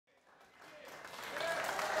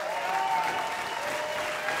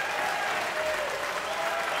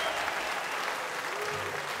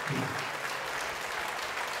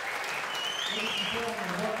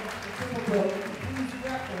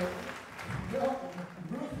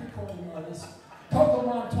Roots recording artist, Coco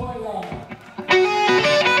Montoya.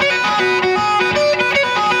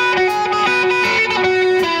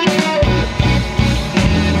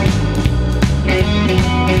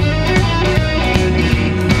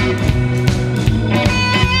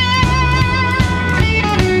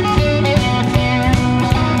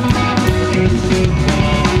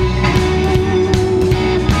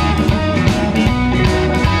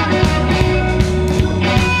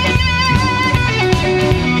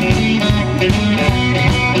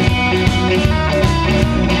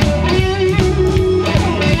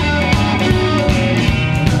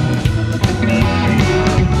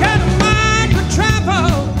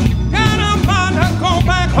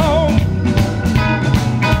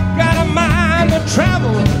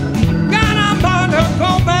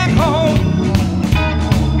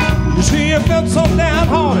 So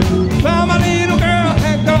downhearted, while my little girl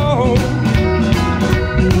had gone.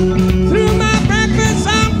 Threw my breakfast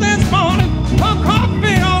out this morning, for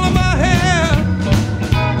coffee all in my hair.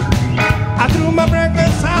 I threw my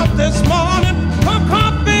breakfast out this morning, for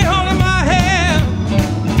coffee all in my hair.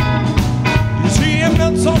 You see, I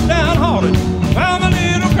felt so downhearted, while my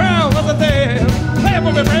little girl wasn't there. Play it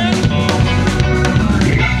for me, friend.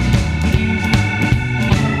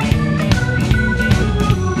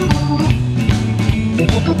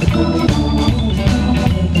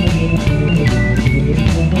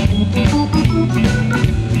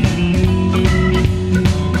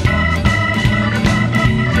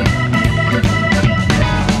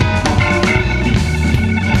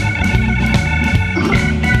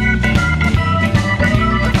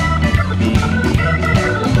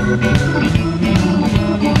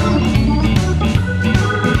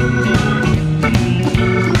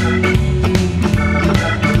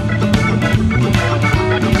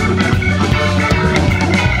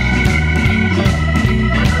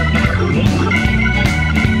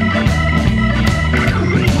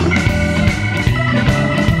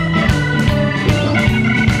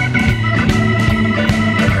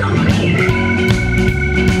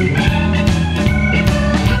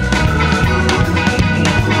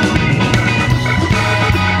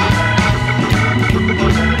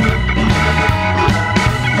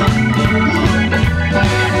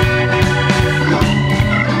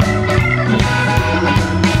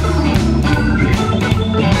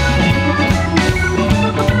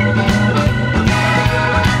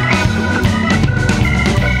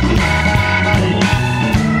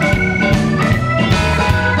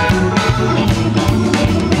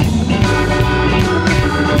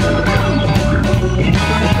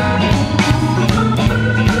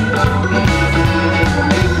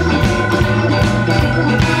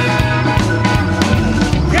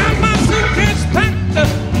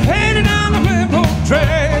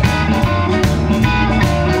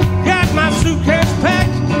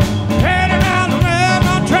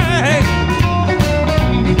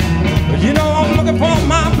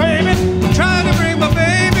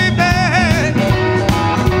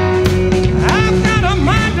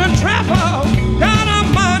 Got a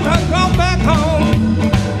mind to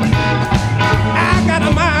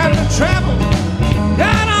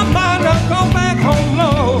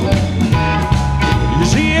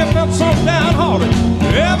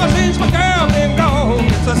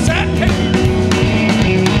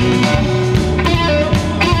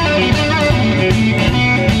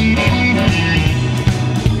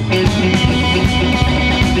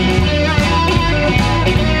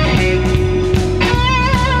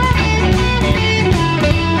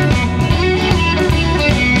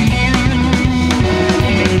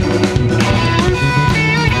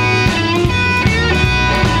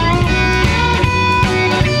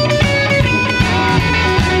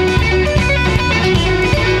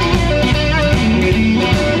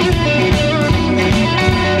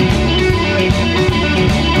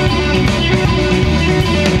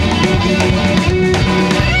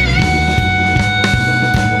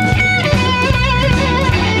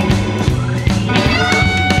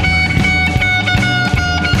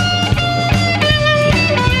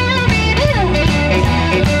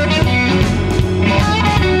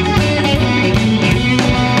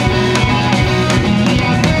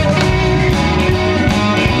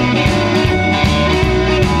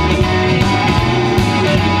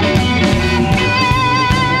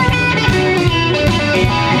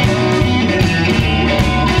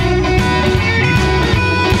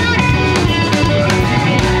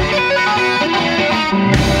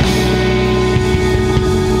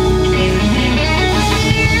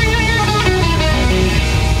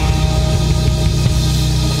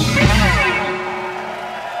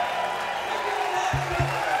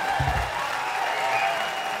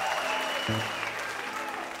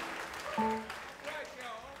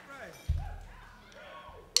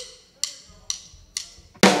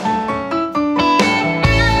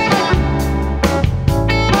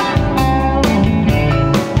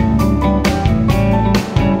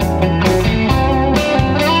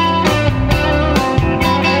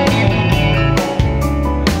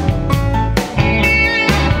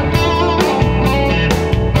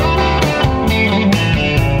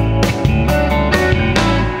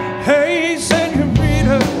Hey, say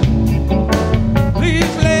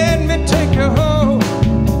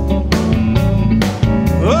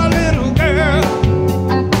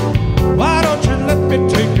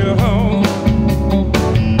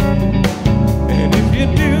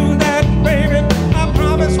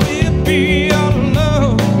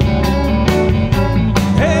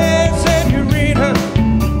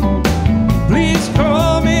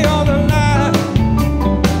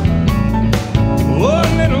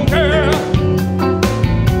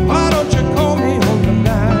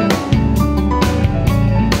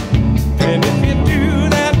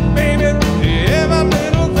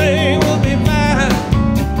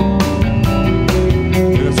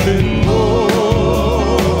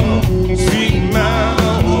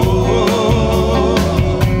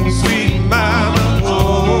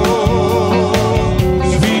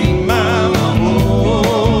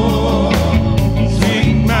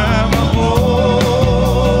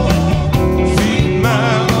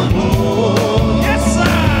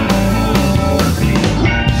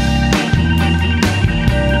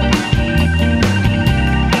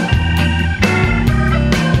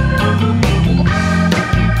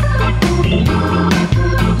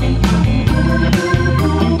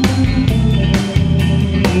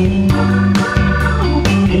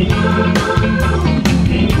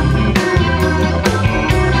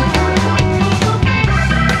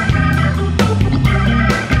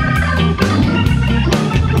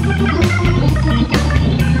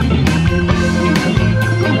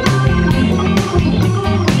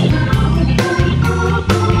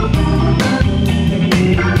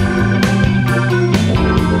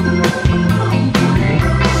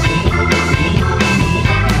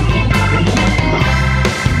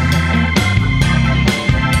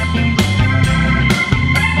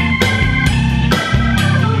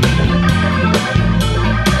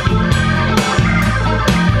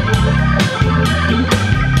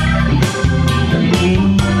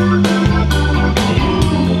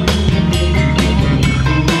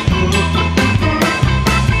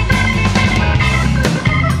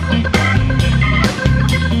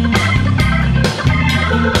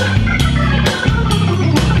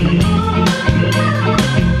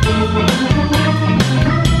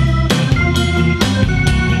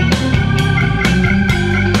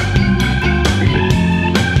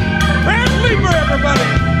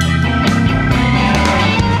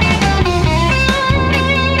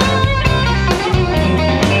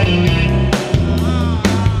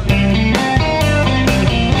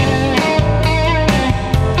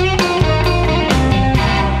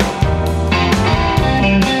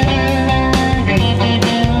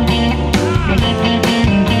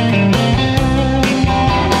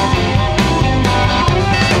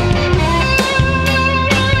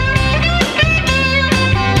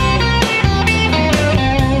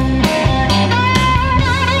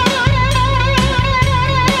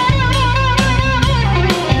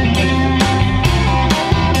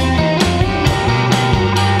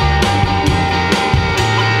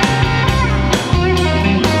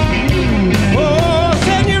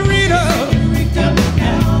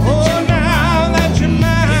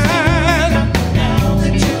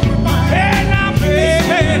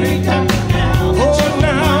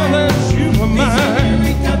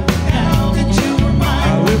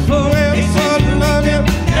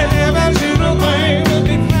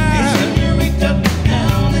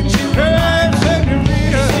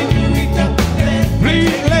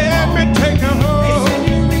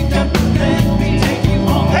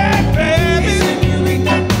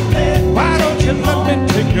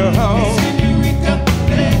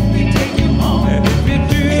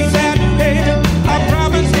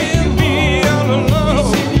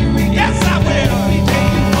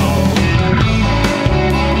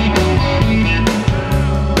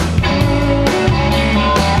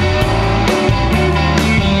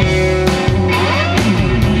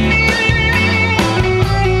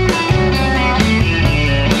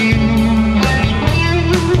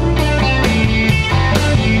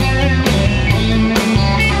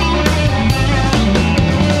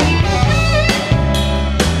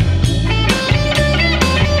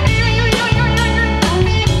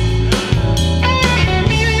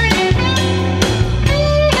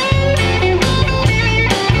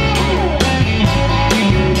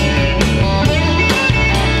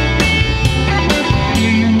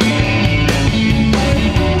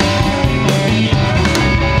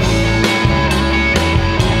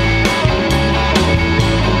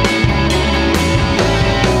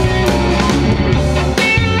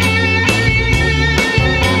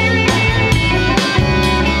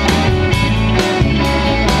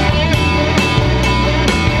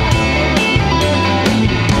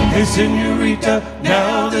Senorita,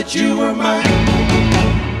 now that you are mine.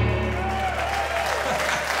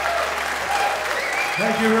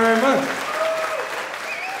 Thank you very much.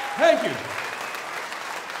 Thank you.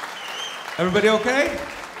 Everybody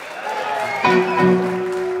okay?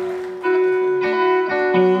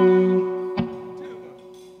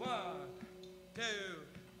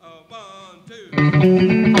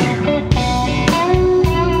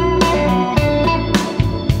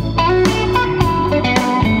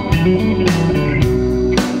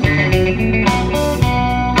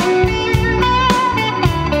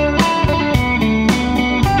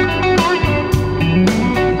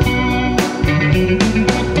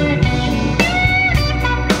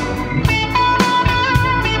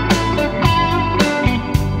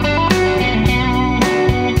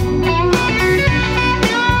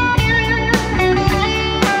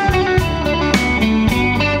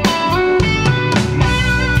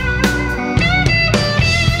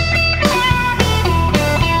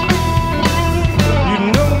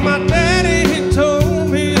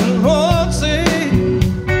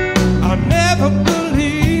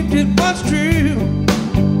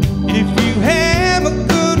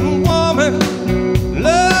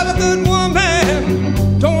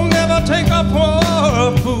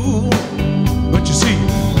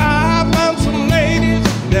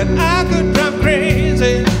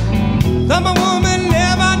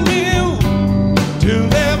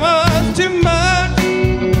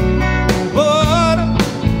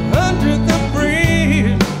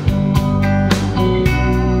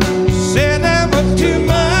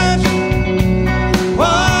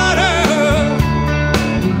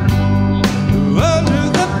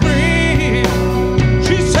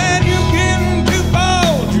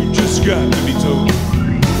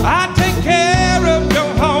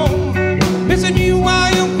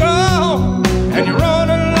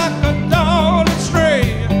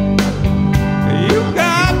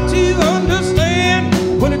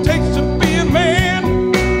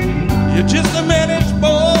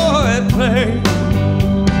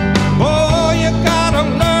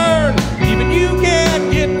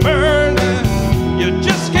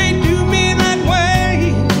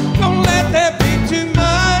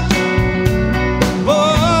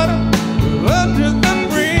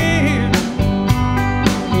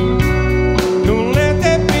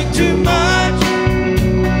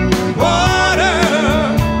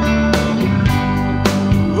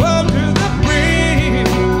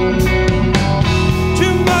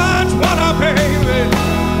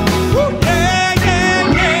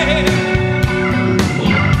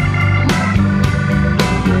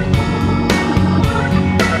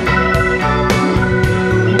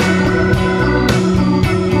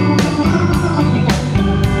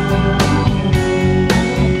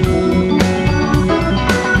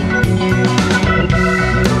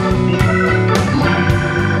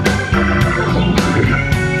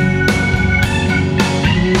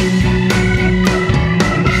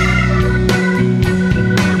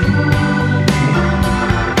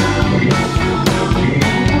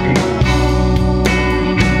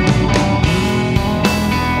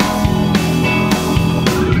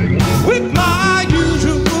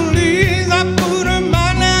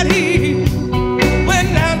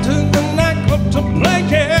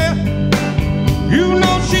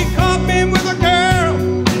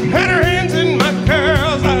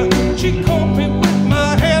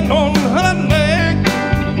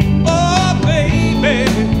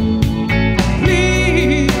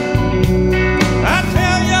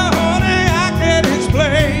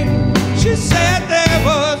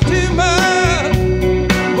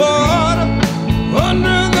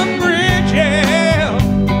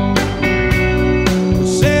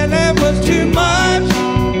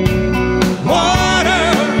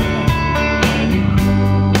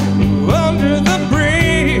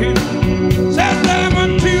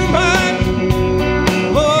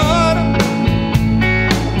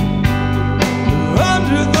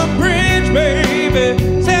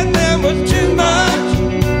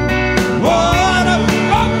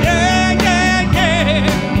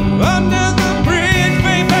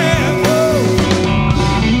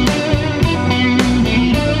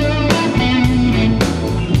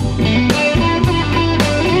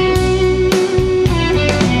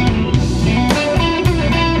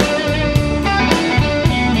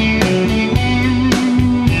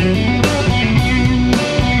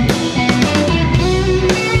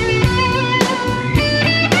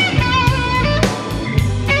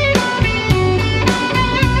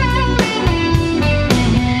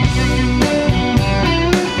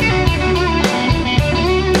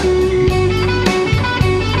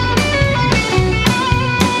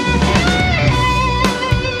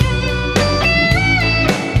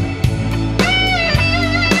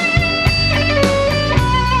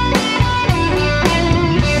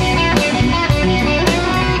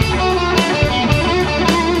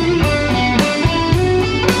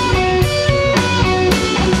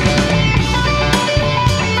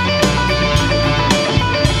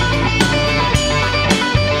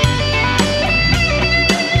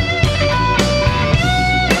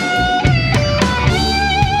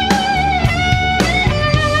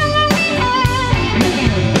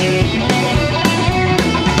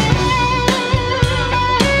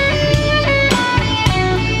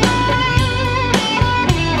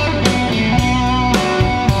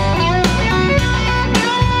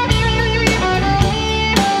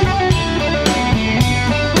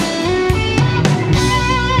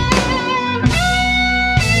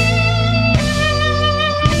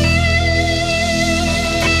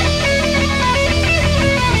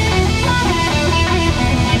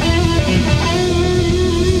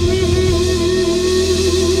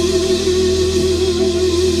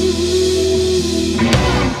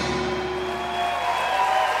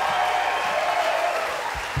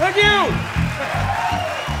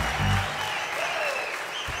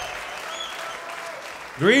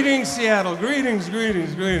 Greetings, Seattle. Greetings,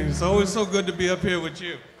 greetings, greetings. It's always so good to be up here with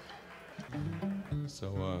you.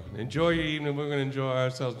 So enjoy your evening. We're going to enjoy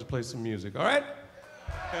ourselves to play some music. All right?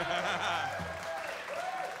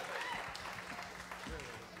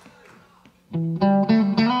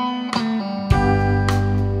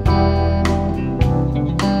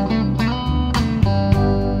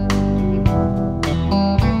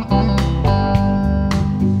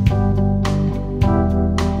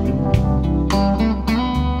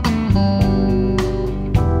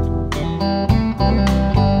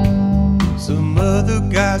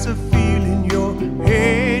 Guys are filling your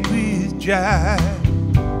head with jive.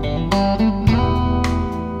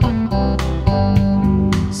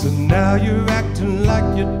 So now you're acting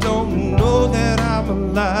like you don't know that I'm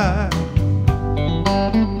alive.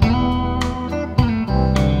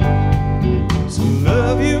 So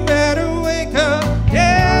love, you better wake up,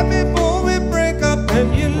 yeah, before we break up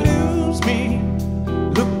and you lose me.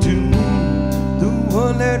 Look to me, the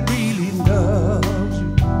one that really loves.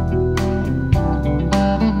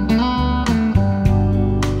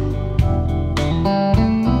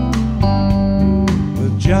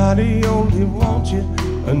 Johnny only wants you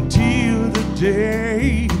until the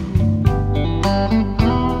day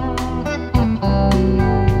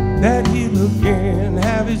that he'll again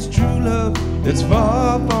have his true love that's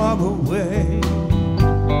far, far away.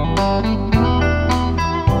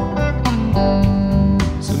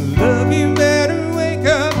 So love, you better wake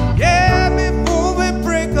up, yeah, before we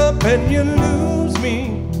break up and you lose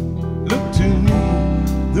me. Look to me,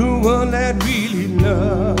 the one that really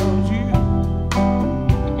loves you.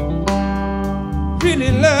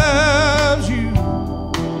 Really loves you.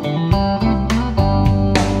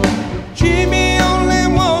 Jimmy only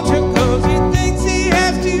wants you cause he thinks he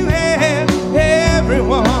has to have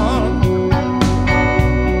everyone.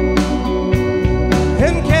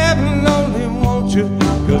 And Kevin only wants you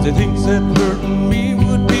cause he thinks that hurting me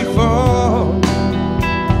would be fun.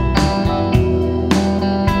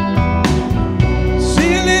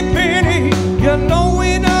 Silly Penny, you know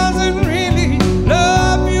he doesn't really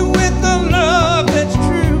love you with the love that's true.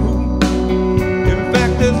 In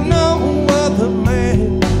fact, there's no other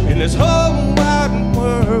man in this whole wide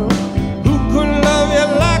world who could love you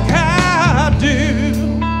like I do.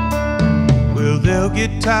 Well, they'll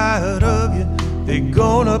get tired of you, they're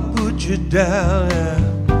gonna put you down.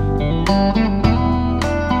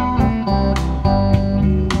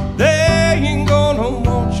 They ain't gonna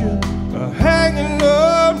want you hanging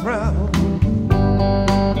around.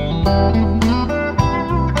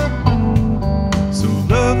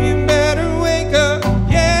 You better wake up,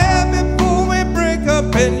 yeah, before we break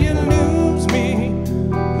up and you lose me.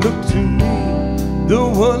 Look to me, the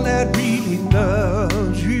one that really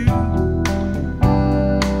loves you.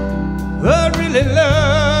 That really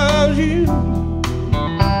loves you.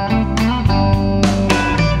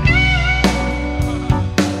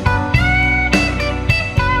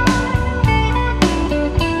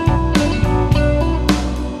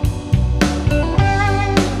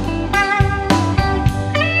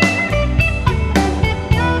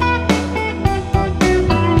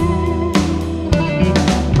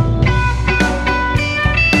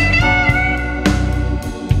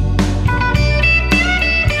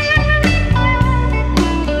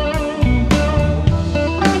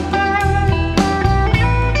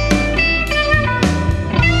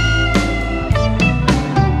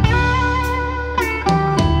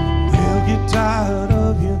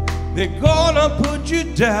 They're gonna put you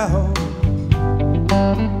down.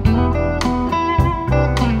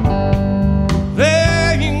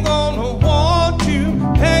 They ain't gonna want you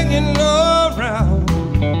hanging around.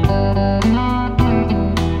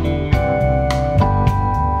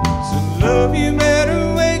 So love, you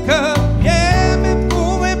better wake up, yeah,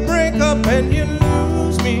 before we break up and you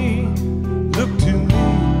lose me. Look to me,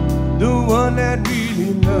 the one that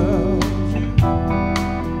really loves.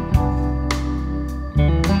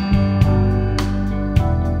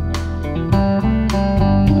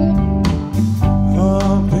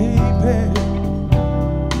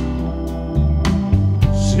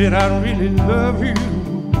 Said I really love you.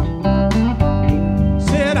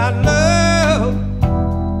 Said I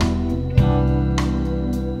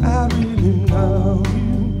really love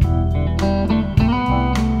you.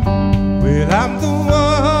 Well, I'm the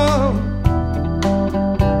one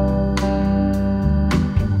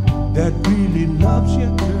that really loves you,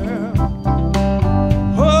 girl.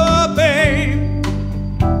 Oh, babe.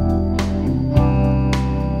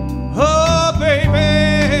 Oh, baby.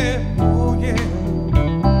 Oh, yeah.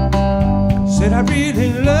 Said I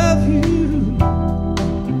really love you,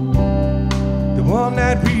 the one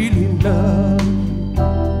that really loves you.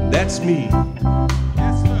 That's me.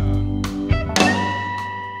 Yes,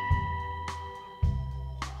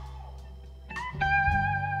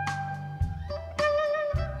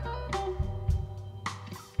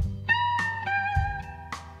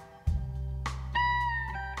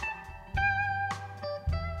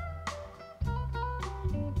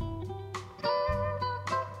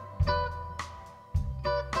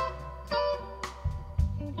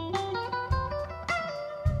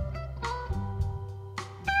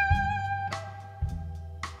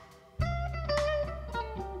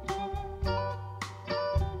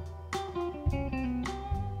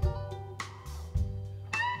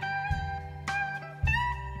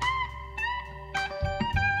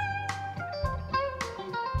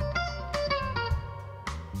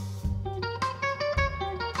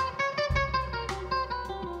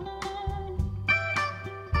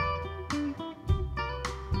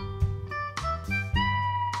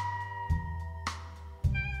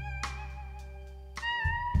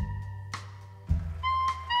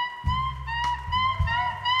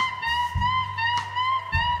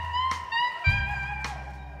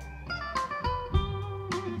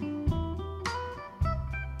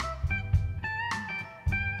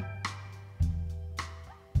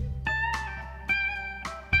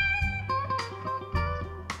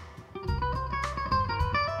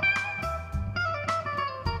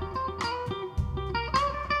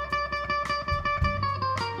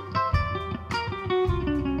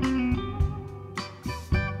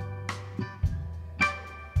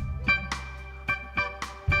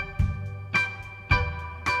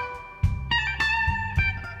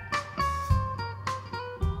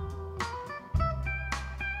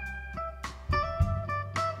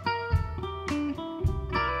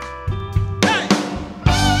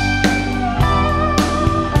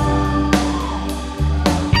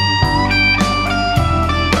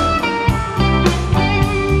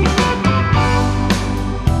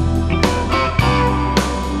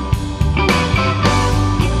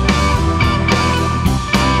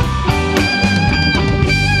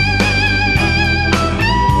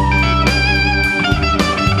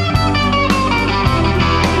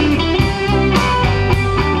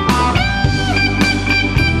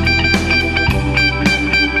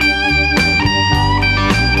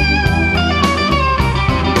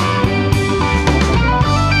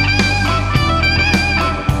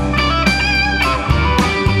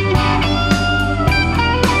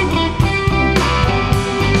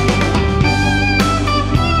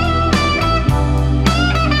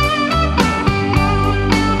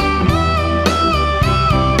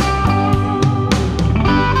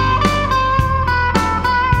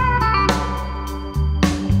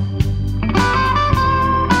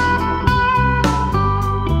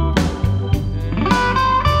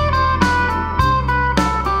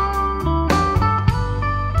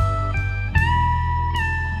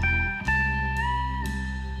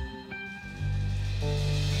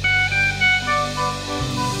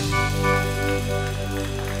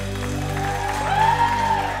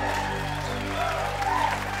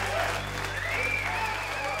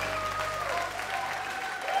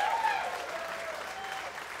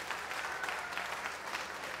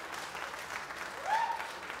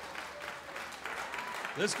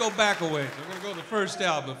 Let's go back a ways. We're going to go to the first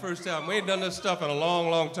album. We ain't done this stuff in a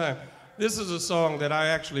long, long time. This is a song that I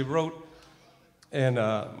actually wrote, and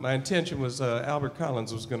my intention was Albert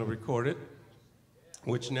Collins was going to record it,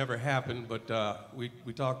 which never happened, but we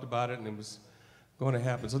talked about it, and it was going to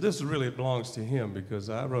happen. So this really belongs to him because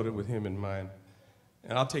I wrote it with him in mind.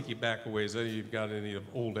 And I'll take you back a ways. Any of you've got any of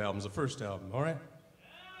old albums, the first album, all right?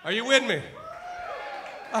 Are you with me?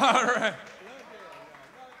 All right.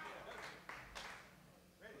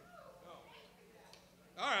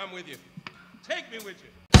 All right, I'm with you. Take me with you.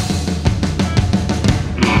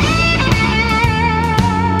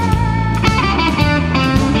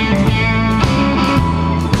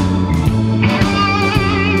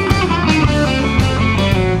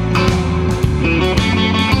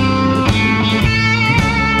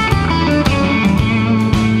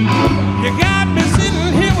 You got me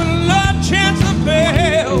sitting here with love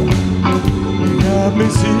𝐇𝐃𝕽𝖊𝖏𝖘𝖙𝖊𝖉. You got me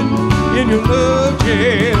sitting in your love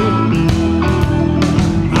jail.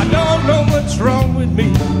 Don't know what's wrong with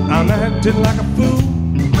me, I'm acting like a fool.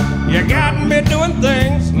 You got me doing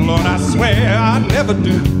things, Lord, I swear I'd never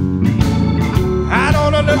do. I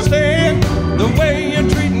don't understand the way you're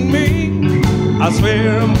treating me. I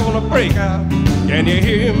swear I'm gonna break out. Can you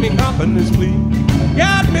hear me humping this plea?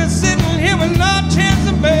 Got me sitting here with love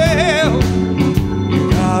𝐇𝐃𝕽𝖊𝖏𝖘𝖙𝖊𝖉.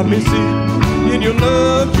 You got me sitting in your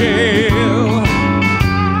love jail.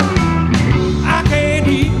 I can't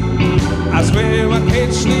eat, I swear I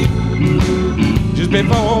can't sleep. Just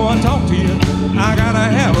before I talk to you, I gotta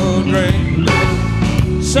have a drink.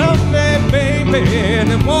 Someday, baby, and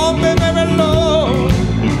it won't be very long,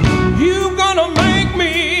 you gonna make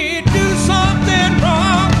me do something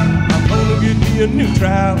wrong. I'm gonna get me a new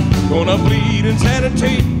trial, gonna plead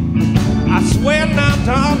insanity. I swear now,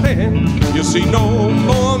 darling, you see no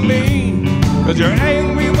more of me. 'Cause you're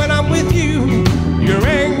angry when I'm with you, you're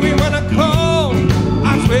angry when I call.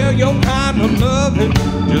 I swear your kind of loving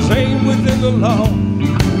just ain't within the law.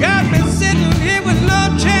 Got me sitting here with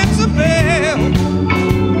love 𝐇𝐃𝕽𝖊𝖏𝖃𝖙𝖊𝖉.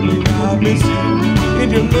 You got me sitting in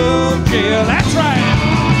your love jail. That's right.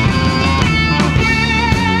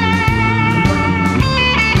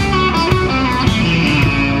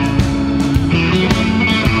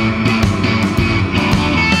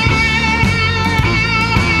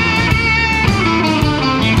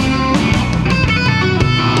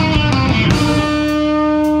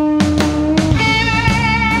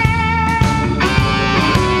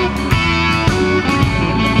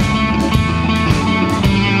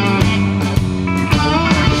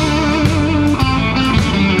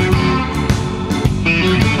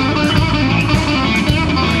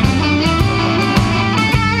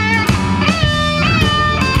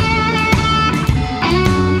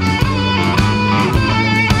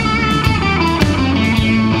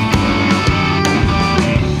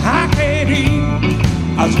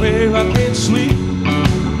 I can't sleep.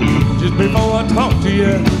 Just before I talk to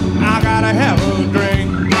you, I gotta have a drink.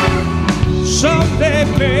 Someday,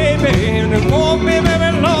 baby, and it won't be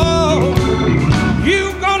very long,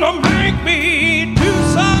 you gonna make me do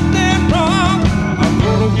something wrong. I'm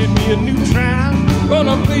gonna get me a new trial,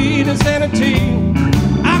 gonna plead insanity.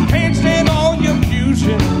 I can't stand all your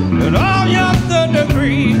fusion and all your third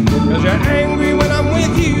degree. 'Cause you're angry when I'm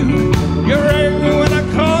with you, you're angry when I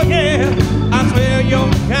call, yeah. I swear your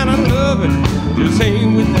kind of loving just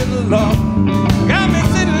ain't within the law. Got me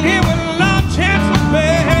sitting here with love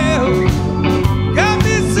𝐇𝐃𝕽𝖊𝖏𝖃𝖙𝖊𝖉. Got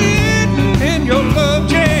me sitting in your love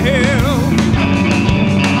jail.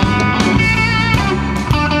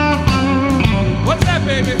 What's that,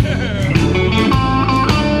 baby?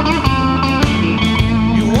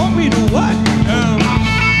 You want me to what?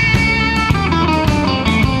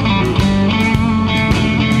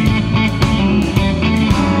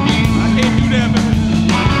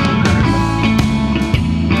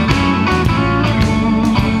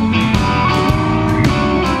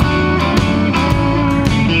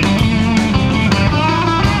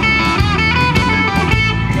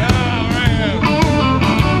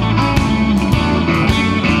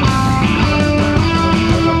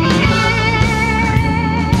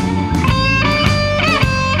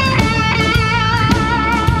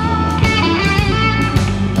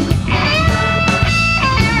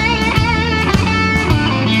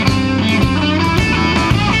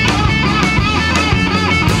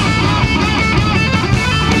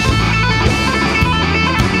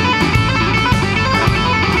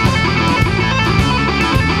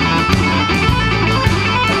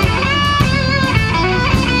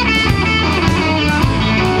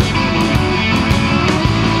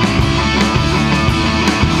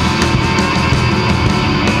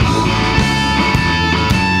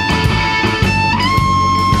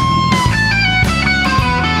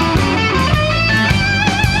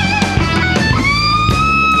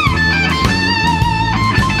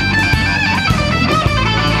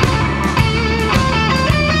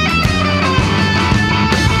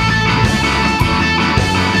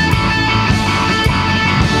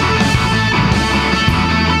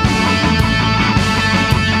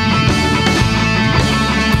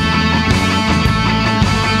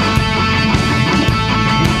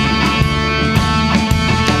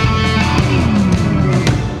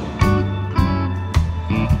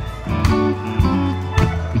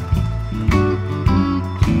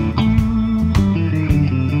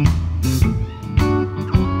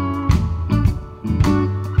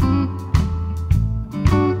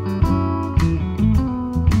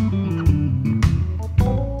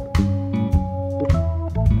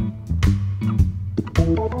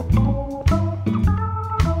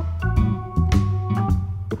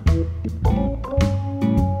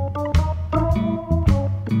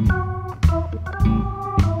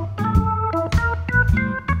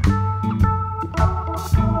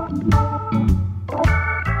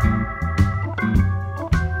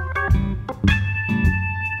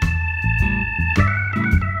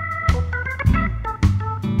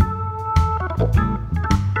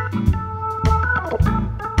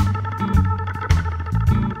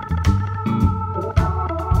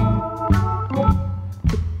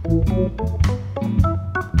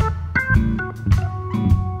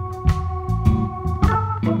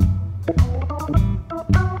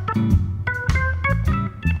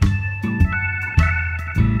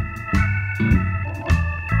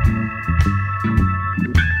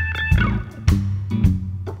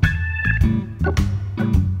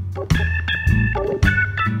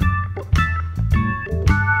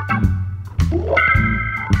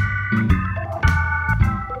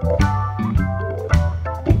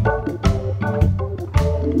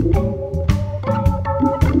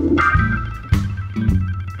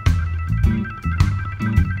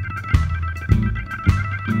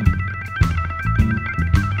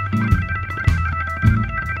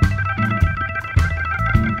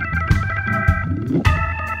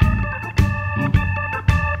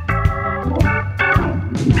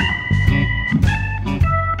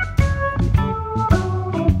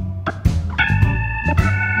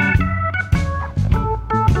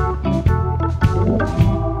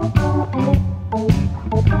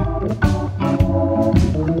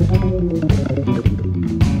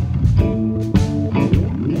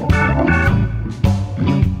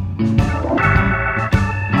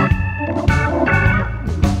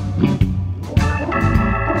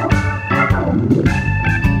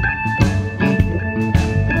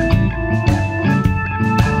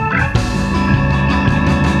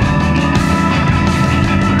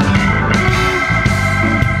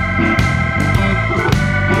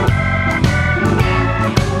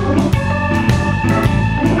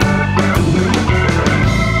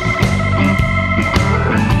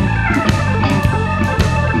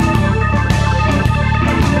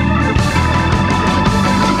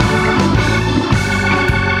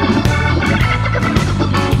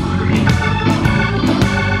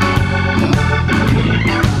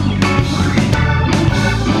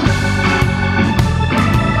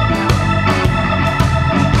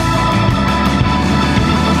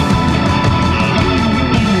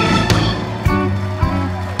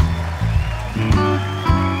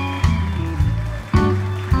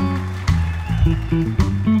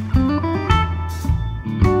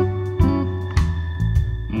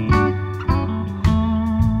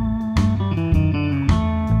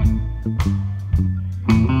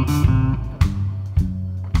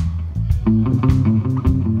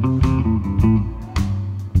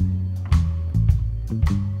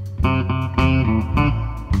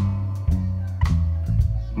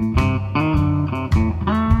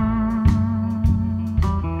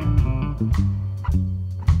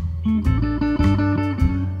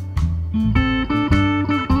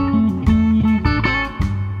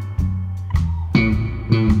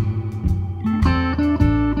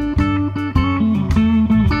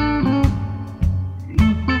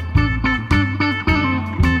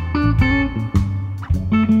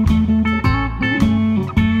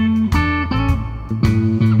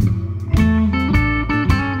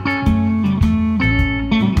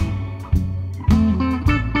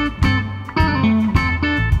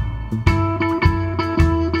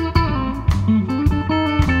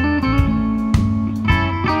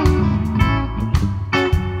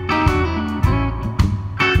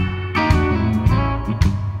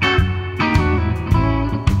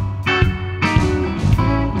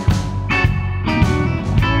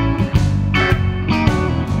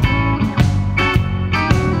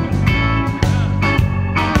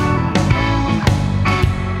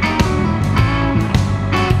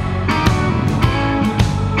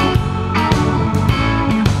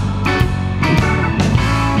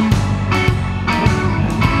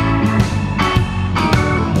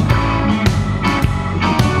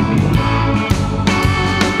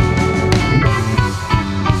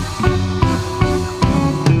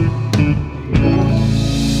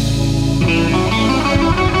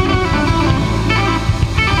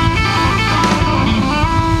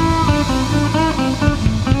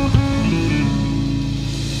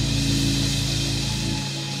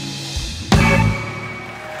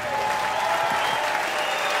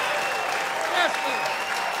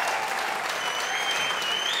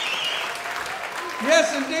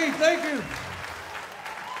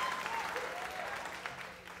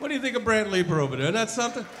 What do you think of Brant Leaper over there? Isn't that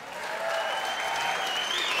something?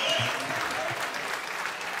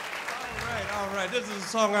 All right. This is a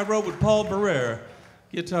song I wrote with Paul Barrera,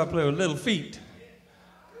 guitar player with Little Feat.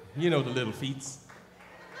 You know the Little Feats.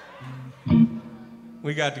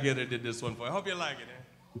 We got together and did this one for you. I hope you like it.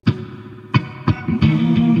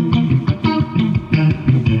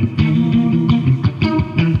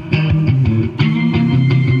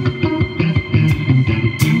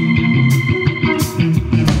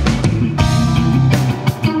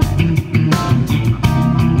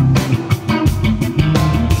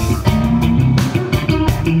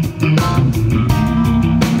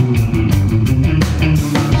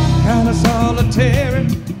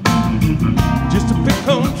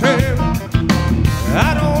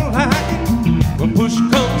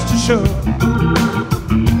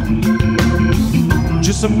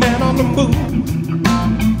 Just a man on the move,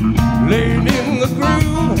 laying in the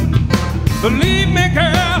groove. Believe me,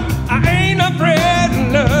 girl, I ain't afraid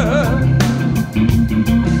of love.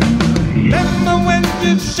 Remember when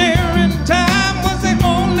just sharing time was the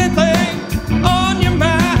only thing on your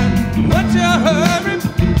mind? What's your hurry?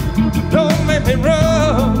 Don't make me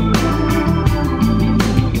run.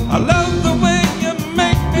 I love the way you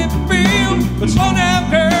make me feel, but slow down,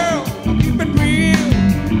 girl, keep it real.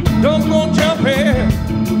 Don't go jumping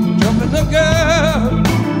the girl.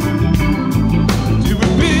 To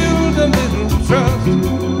build a little trust,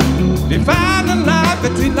 define the life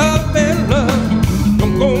between love and love.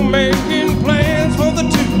 Don't go making plans for the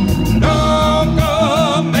two. Don't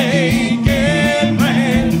go making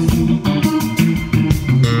plans.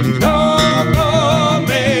 Don't go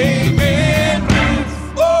making plans.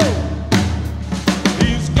 Whoa!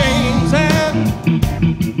 These games that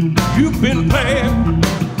you've been playing,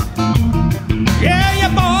 yeah,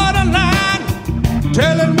 you're borderline,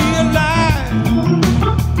 telling me a lie.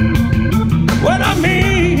 What I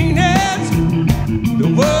mean is, the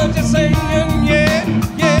words you're saying, yeah,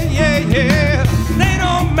 yeah, yeah, yeah, they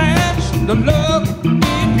don't match the love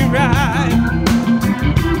in your eyes.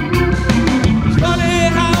 It's funny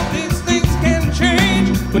how these things can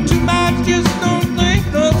change, but two minds just don't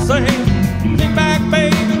think the same. Think back,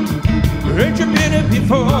 baby, ain't you been it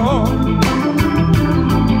before?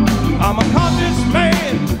 I'm a conscious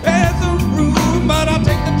man as a rule, but I'll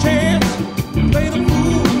take the chance and play the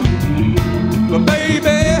fool. But baby,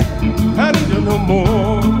 I need to know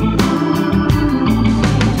more.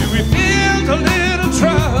 Do we build a little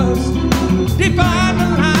trust? Define the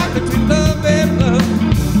line between love and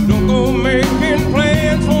love. Don't go making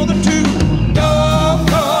plans for the two. Don't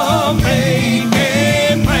go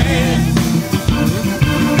making plans.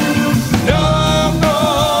 Don't go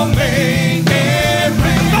making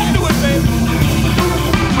plans. Don't do it, baby.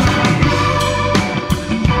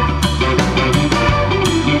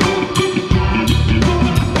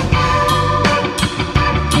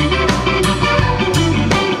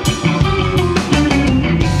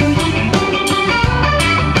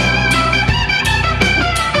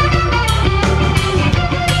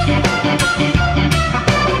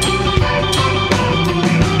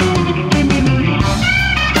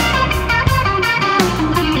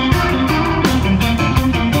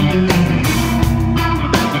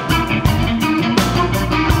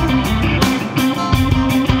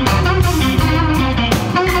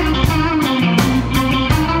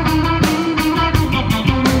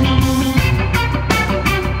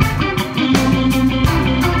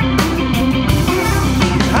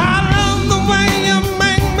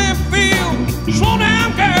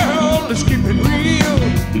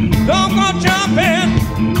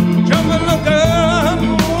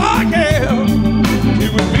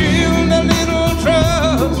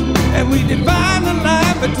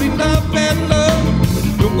 Between love and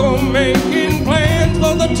love, we're gonna making plans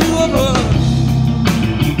for the two of us.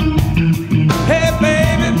 Hey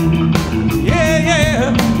baby, yeah,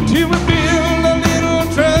 yeah, till we build a little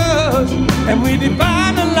trust, and we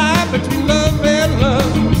define the line between love and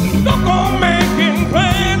love. Don't go making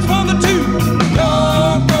plans for the two.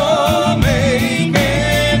 Don't go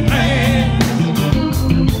making plans.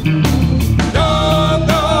 Don't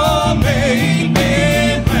go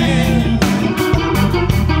making plans.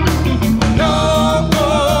 Don't go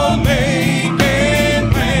making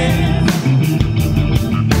plans.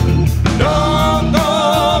 Don't go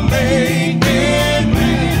making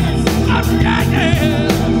plans. Yeah, yeah.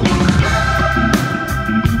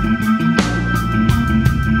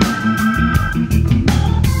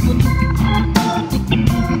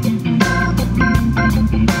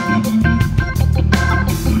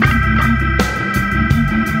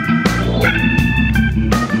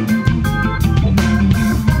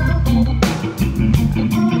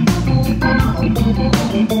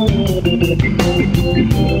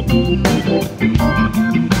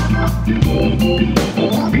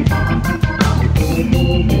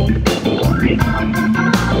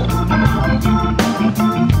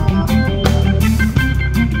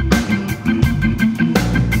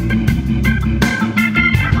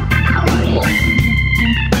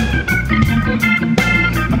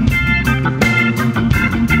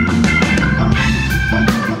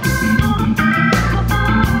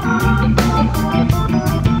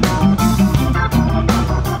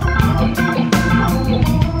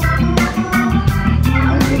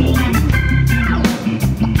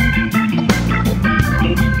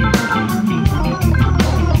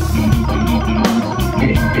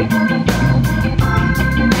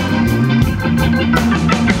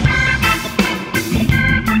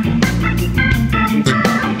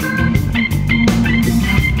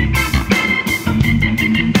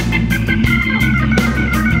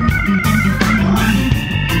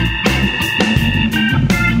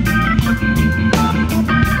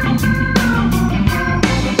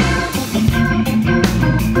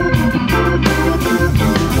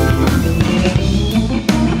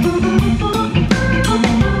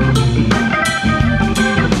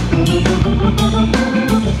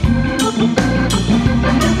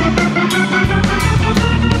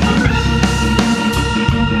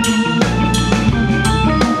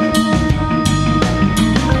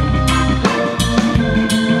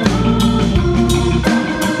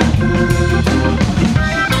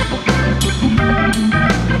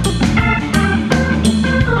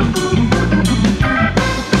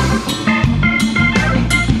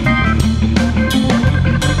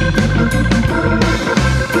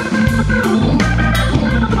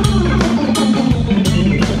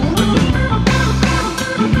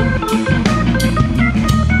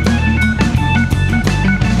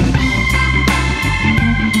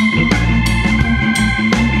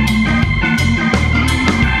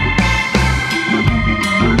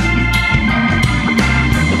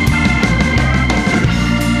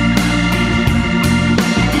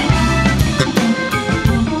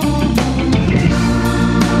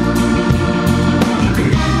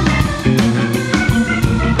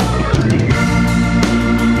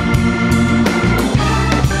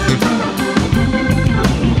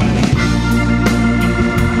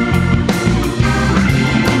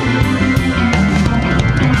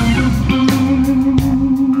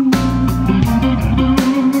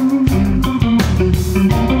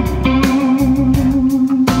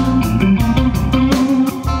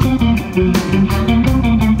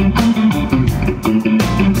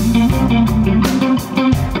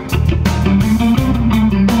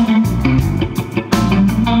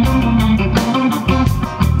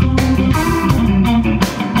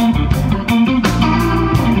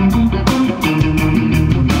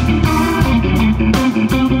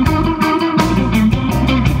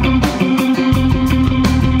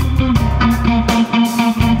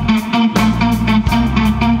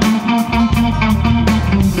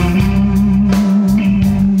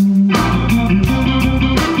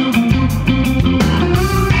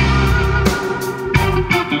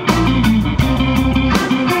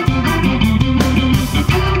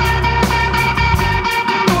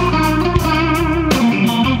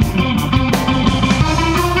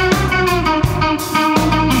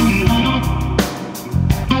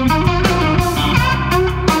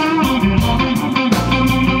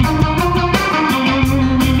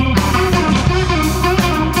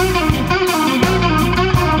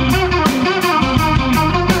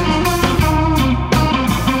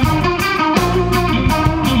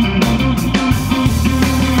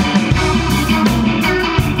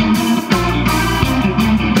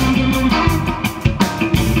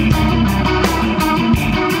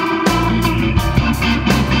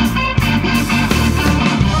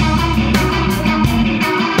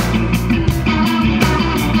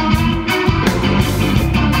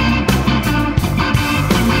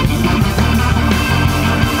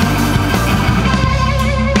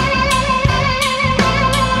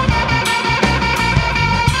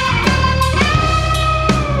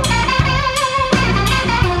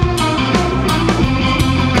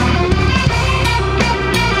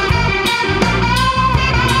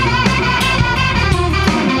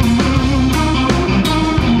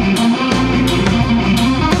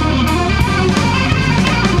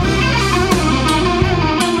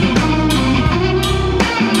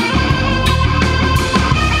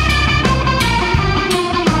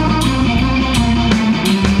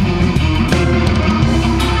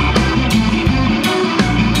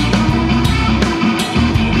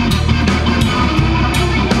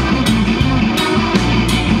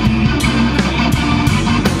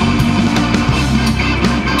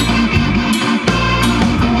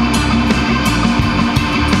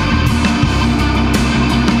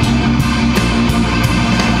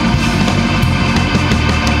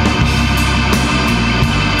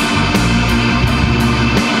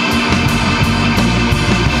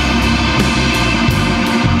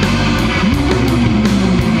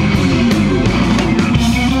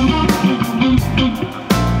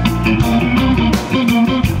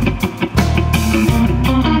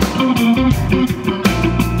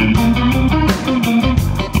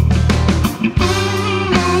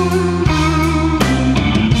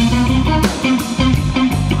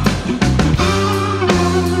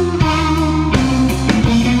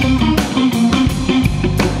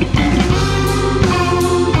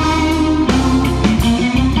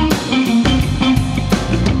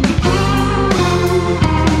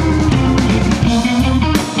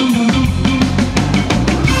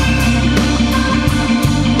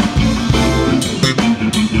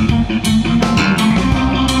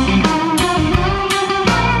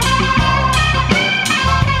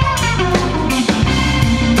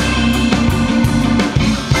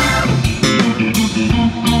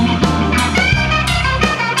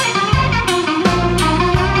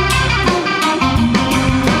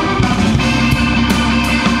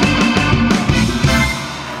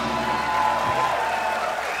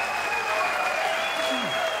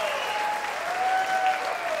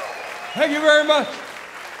 you very much.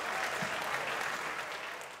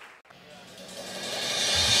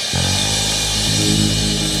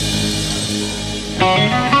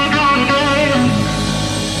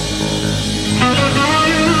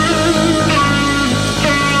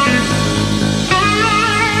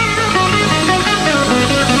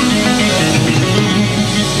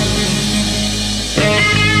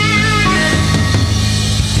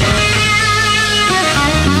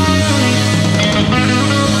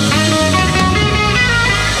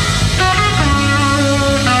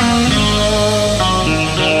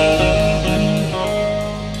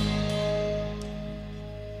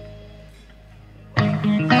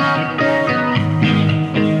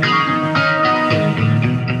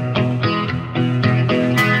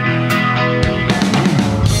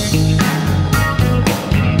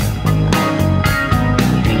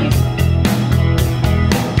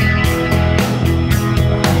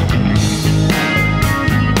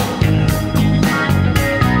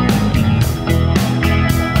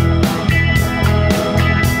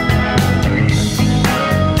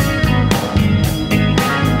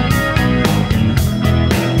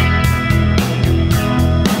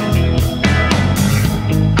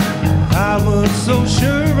 So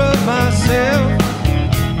sure of myself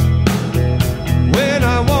when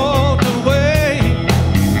I walked away.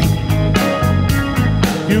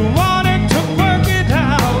 You wanted to work it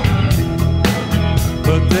out,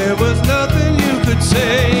 but there was nothing you could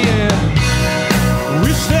say.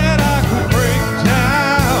 Wish that I could break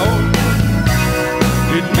down.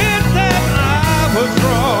 It meant that I was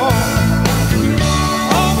wrong.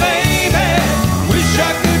 Oh baby, wish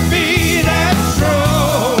I could be that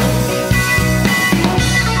strong.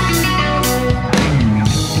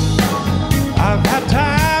 I've had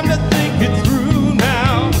time to think it through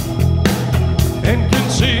now and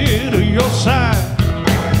consider your side.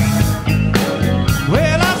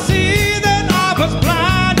 Well, I see that I was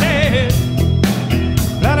blind.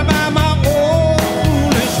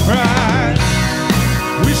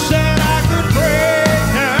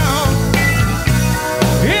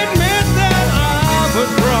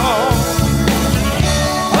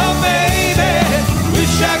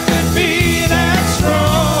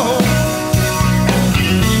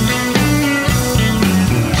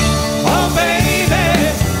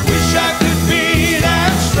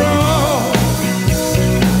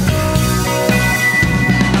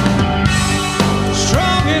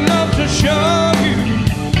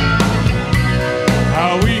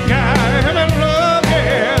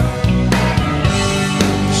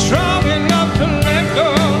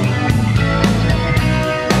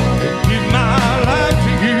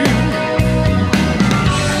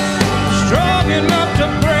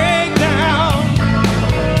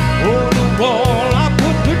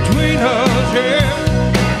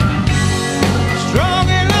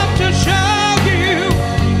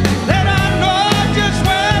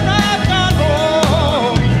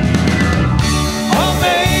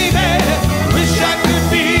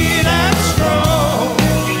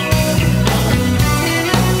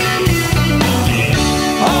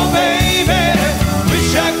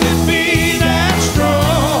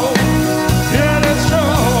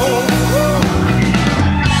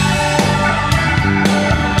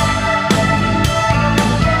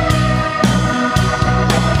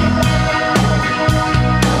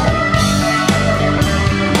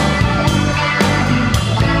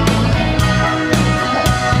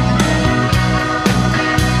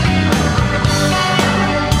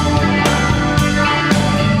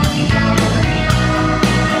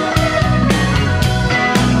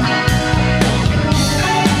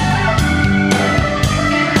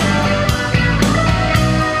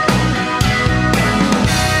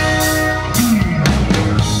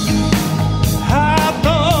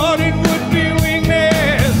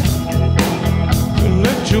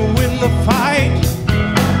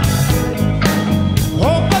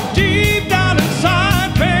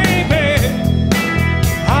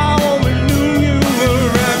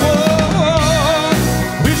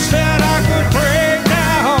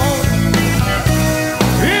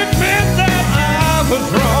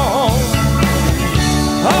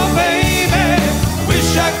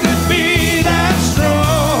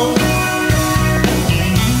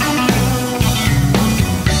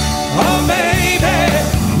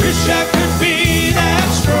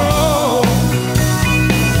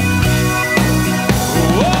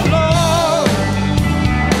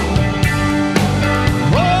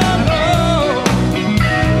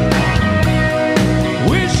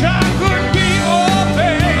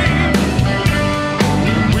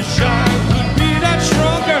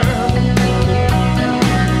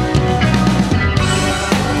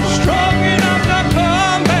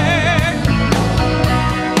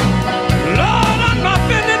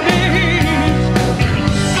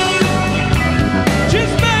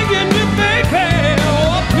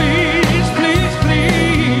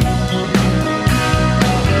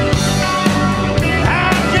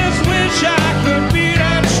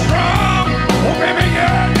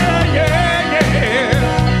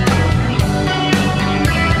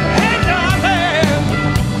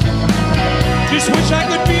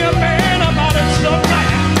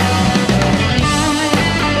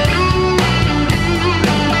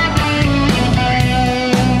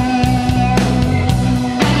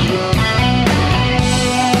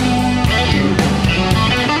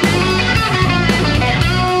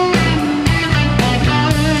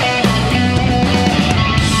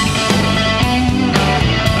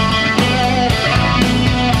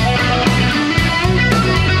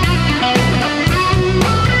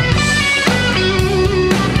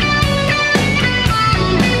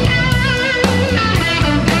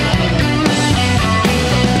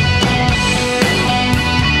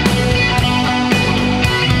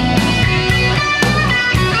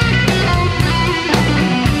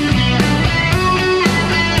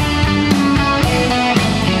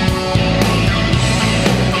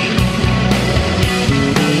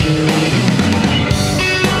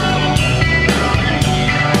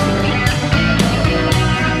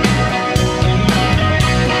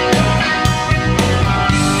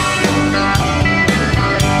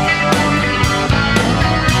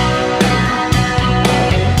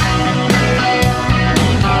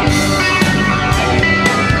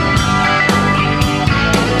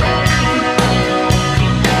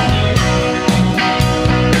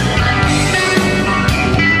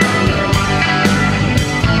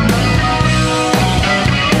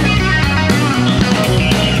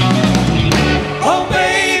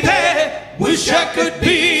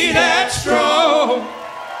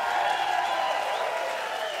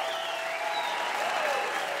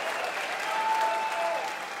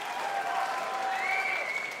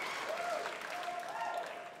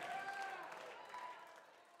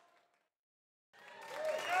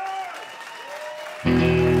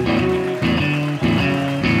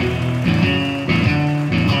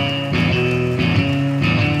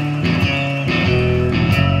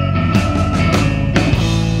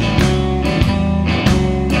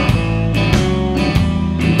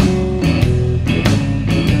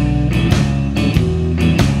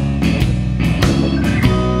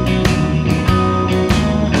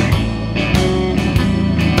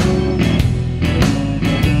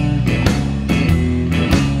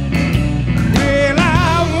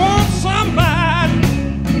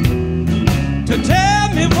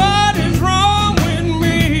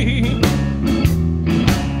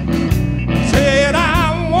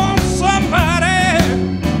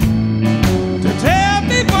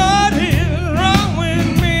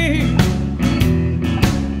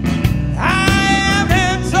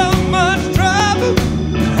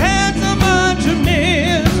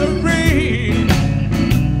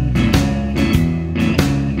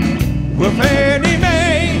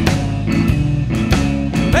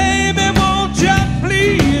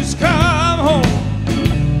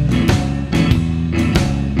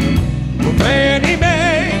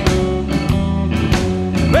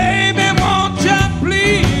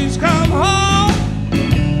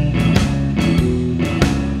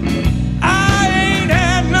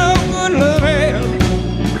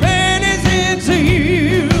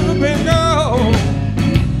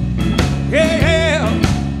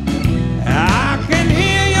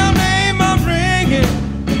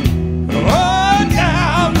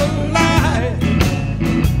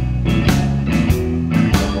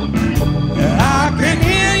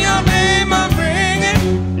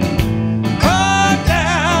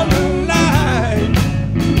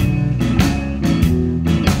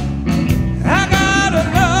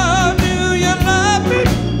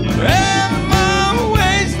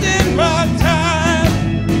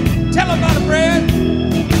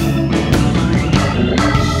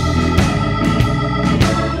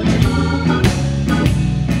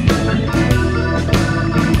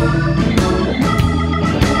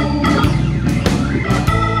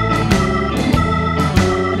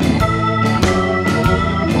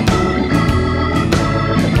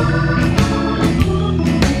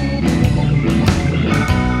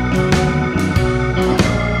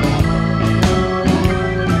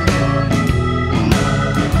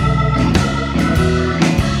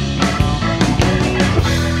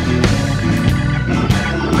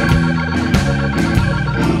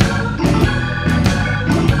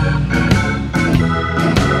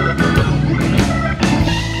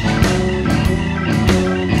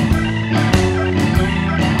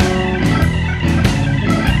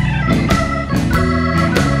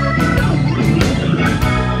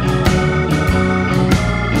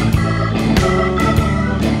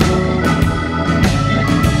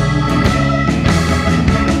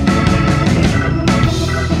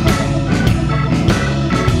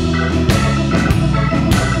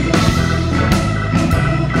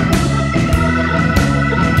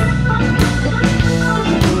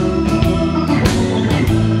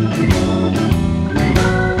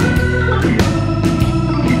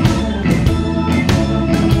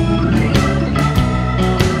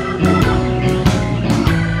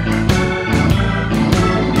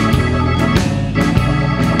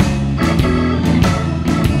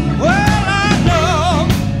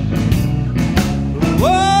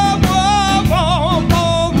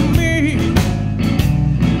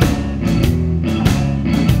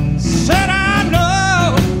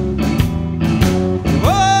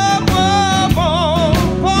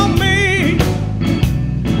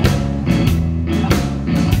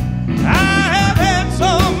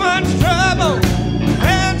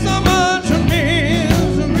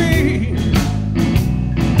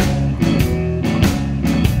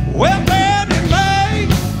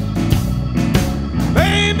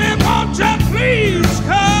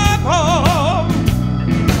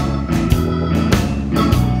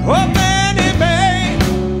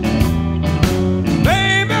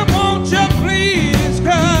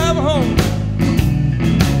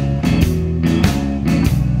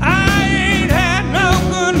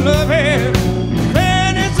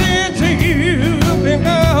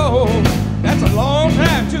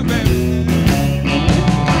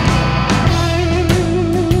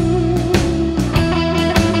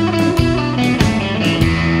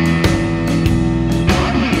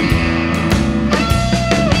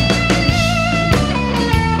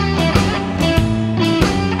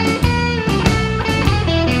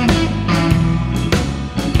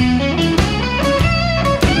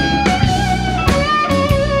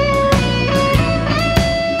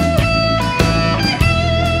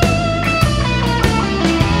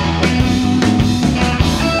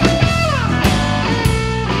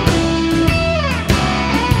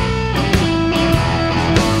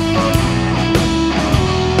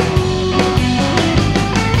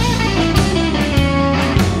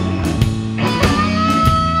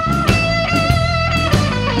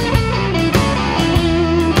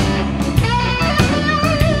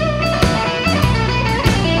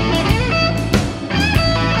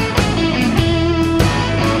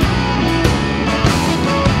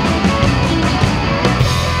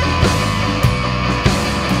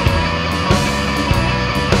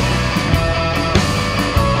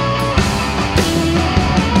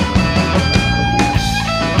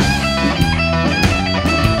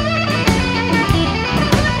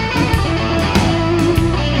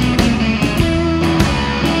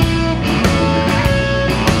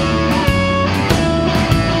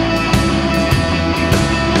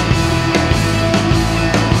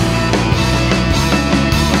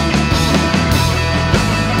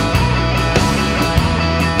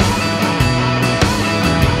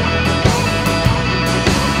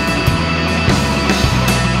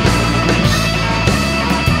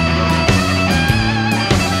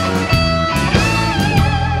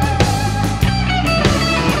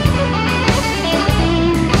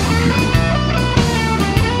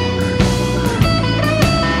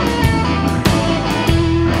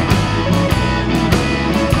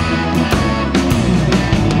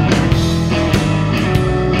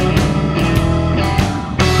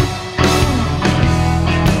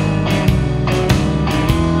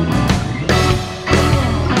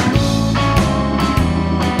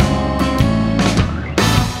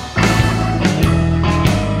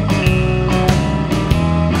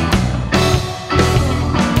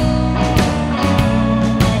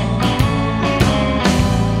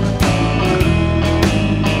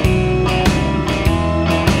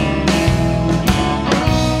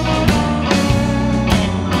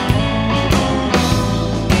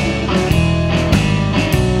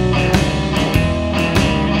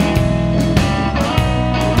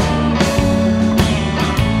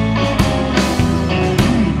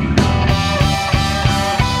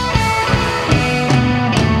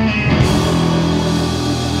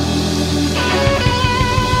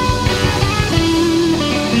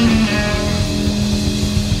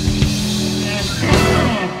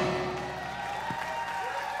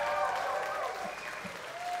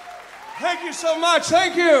 much.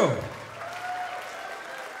 Thank you.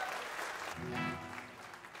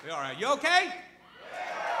 All right, you okay?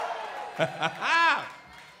 I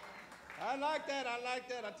like that. I like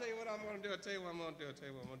that. I'll tell you what I'm going to do. I'll tell you what I'm going to do. I'll tell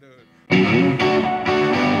you what I'm going to do.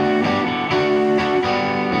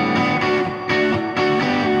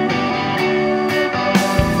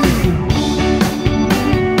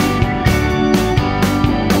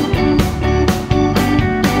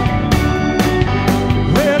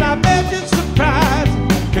 Well, I bet you're surprised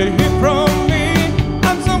to hear from me.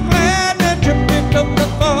 I'm so glad that you picked up the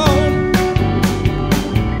phone.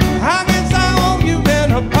 I guess I owe you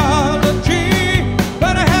an apology,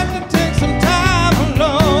 but I had to take some time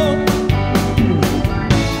alone.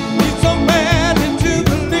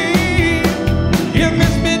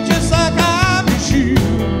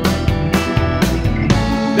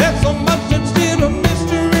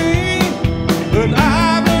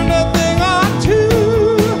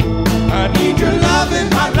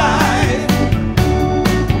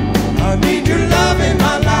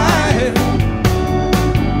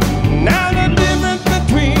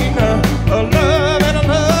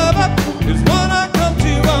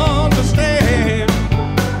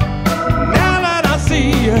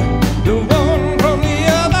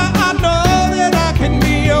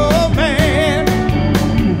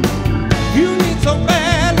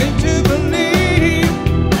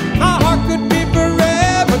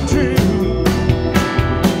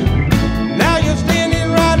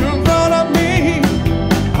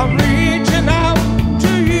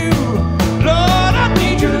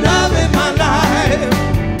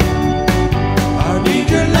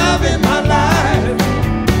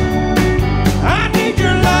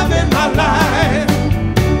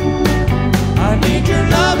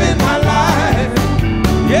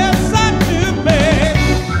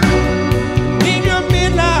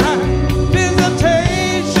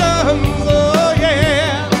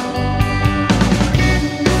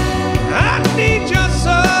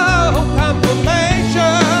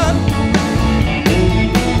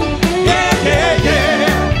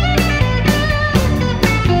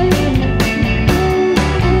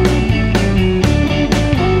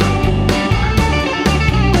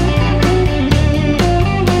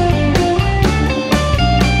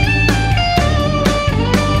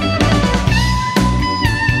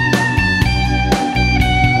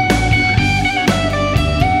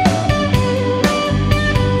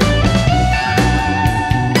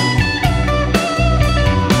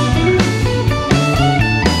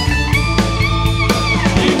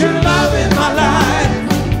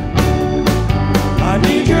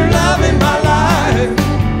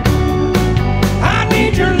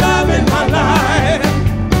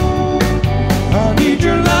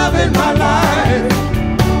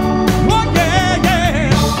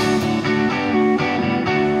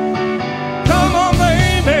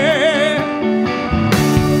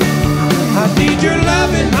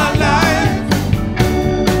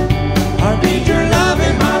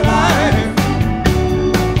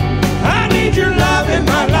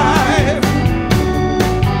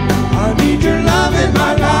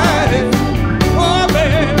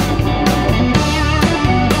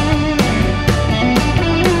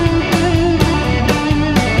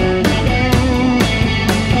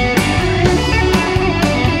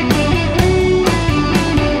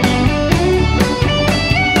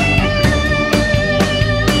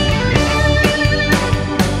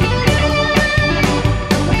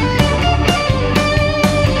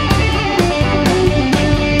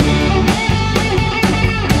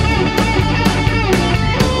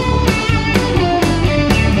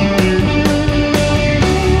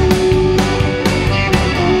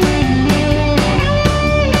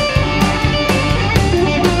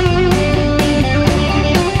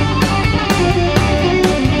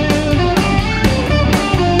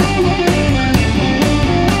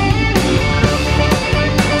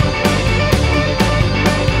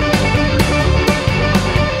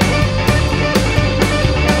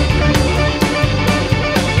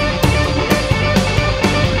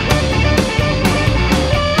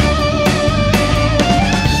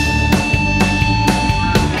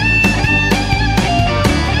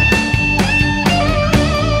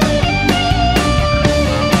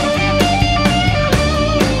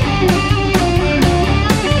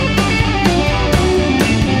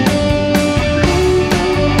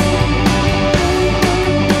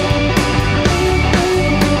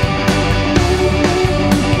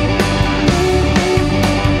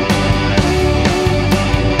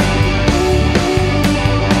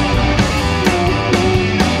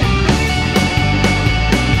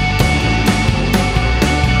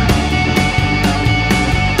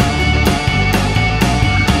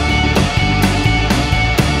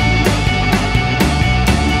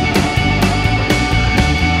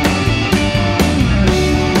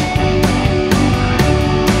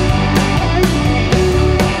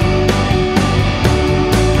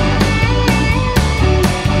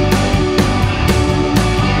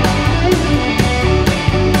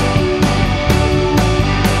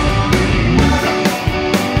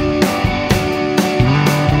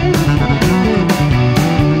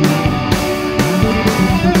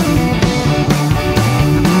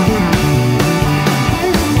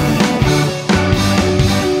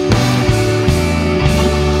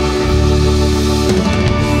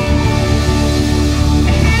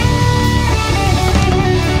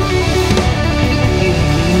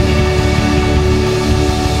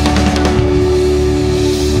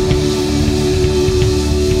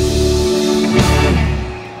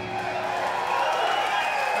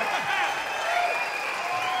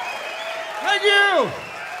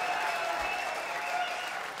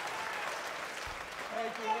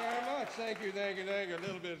 Thank you, thank you, thank you. A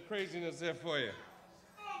little bit of craziness there for you.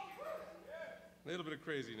 A little bit of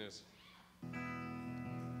craziness.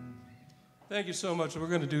 Thank you so much. We're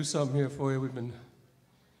going to do something here for you. We've been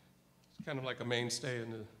kind of like a mainstay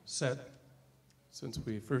in the set since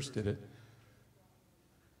we first did it.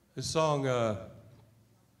 This song,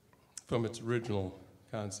 from its original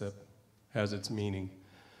concept, has its meaning.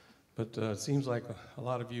 But it seems like a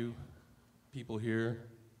lot of you people here,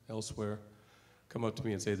 elsewhere, come up to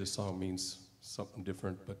me and say this song means something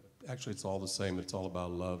different, but actually it's all the same. It's all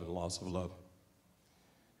about love and loss of love.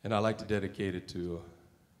 And I like to dedicate it to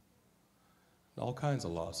all kinds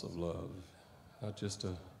of loss of love, not just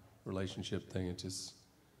a relationship thing. It's just,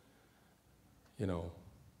 you know,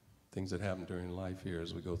 things that happen during life here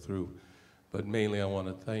as we go through. But mainly I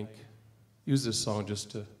want to use this song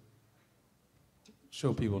just to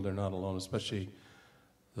show people they're not alone, especially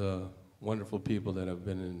the wonderful people that have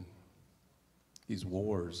been in these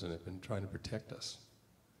wars and have been trying to protect us.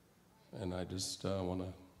 And I just want to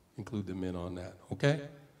include them in on that, okay?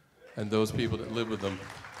 And those people that live with them.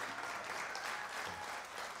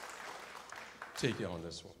 Take you on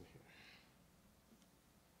this one.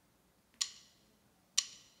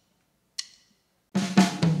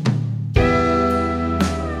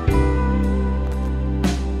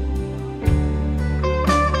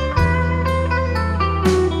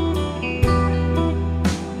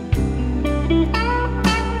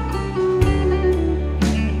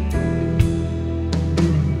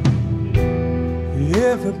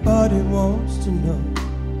 Everybody wants to know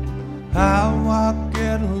how I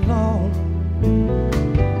get along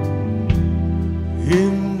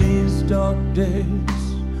in these dark days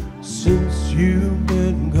since you've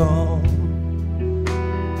been gone.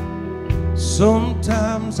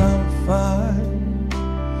 Sometimes I'm fine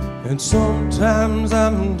and sometimes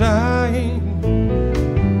I'm dying.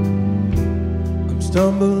 I'm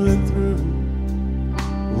stumbling through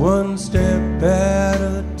one step at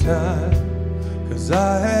a time. 'Cause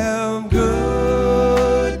I have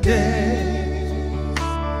good days,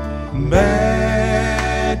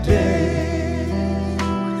 bad days,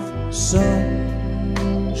 sunshine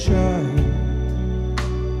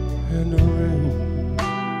and rain.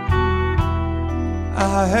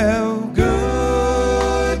 I have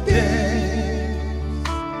good days,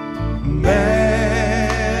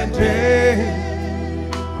 bad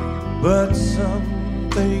days, but some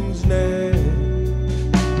things never,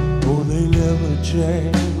 oh, they never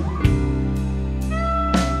change.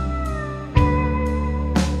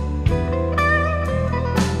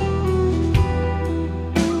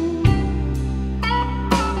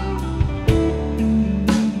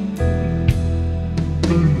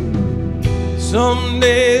 Some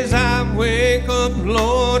days I wake up,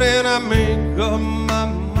 Lord, and I make up my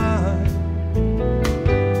mind.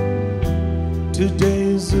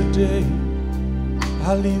 Today's the day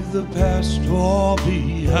I leave the past all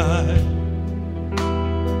behind.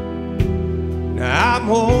 Now I'm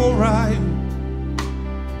alright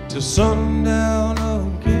till sundown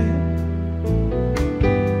again.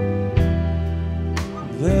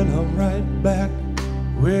 Then I'm right back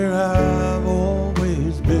where I've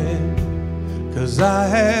always been. 'Cause I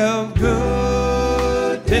have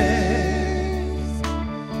good days,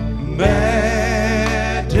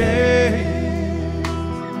 bad days,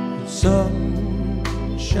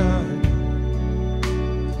 sunshine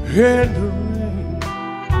and rain.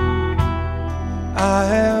 I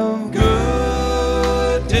have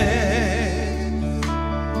good days,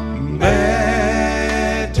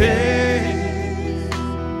 bad days,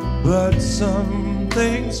 but some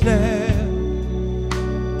things never,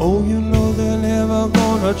 oh, you know they're never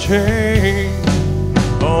gonna change.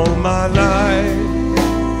 All my life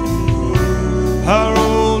I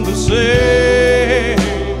roll the same.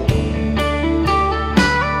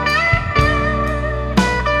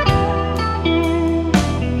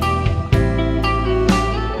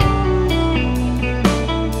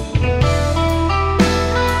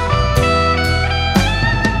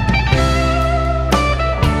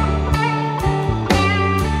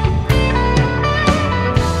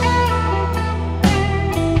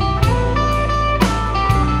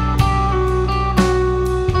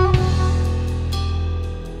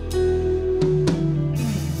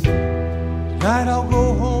 Tonight I'll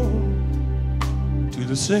go home to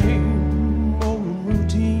the same old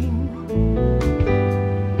routine.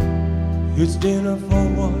 It's dinner for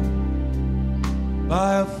one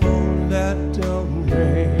by a phone that don't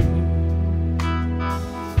ring.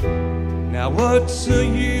 Now what's the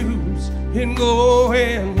use in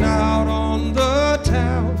going out on the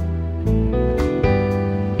town?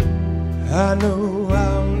 I know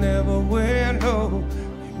I'll never wear no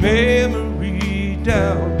memory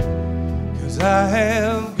down. I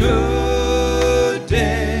have good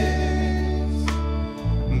days,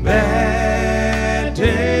 bad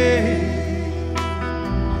days,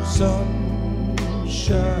 sunshine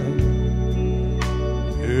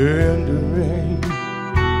and the rain.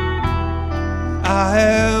 I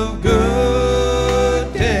have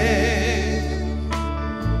good days,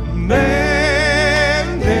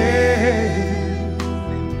 bad days,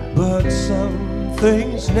 but some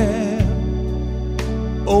things never.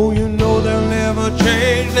 Oh, you know they'll never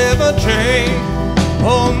change, never change.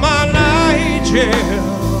 All my life, yeah,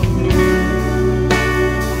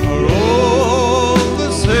 are all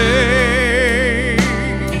the same.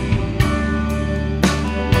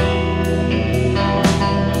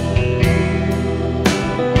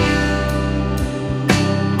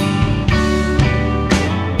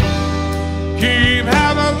 Keep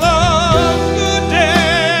having those good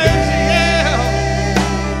days, yeah.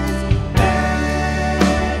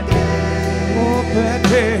 Bad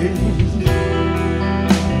days.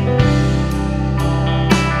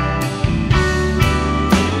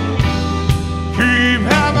 Keep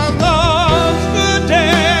having those good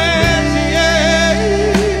days, yeah.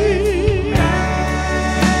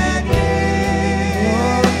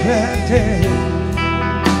 Bad days.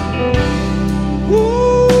 Ooh.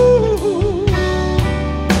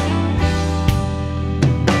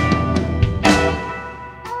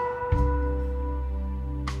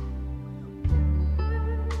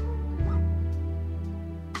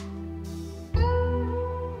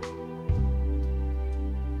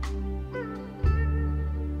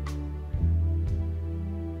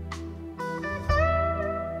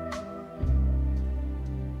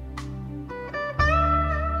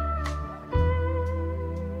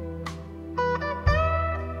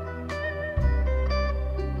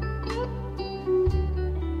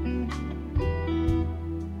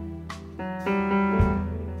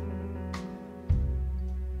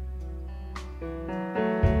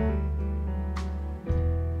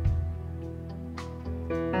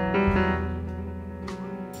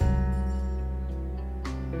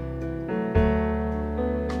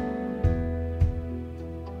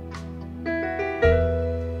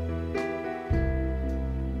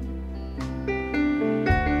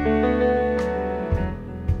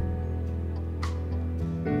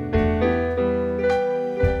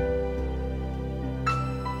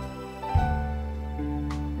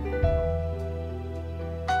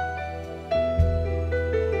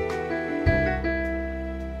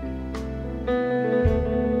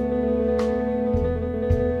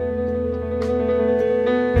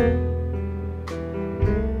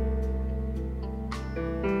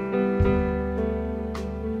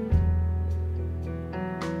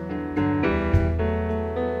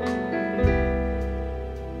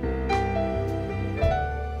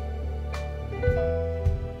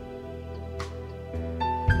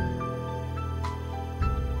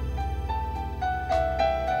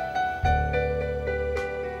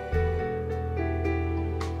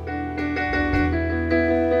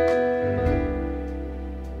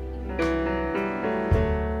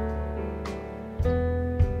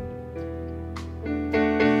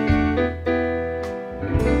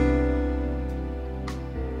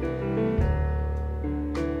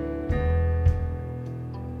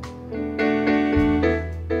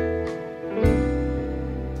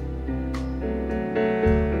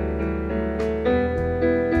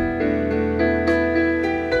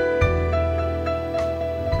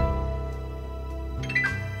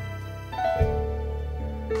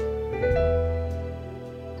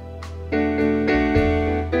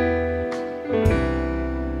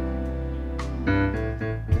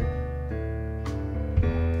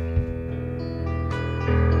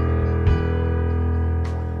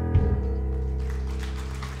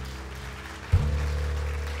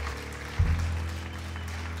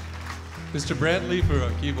 Mr. Brantley for a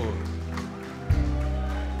keyboard.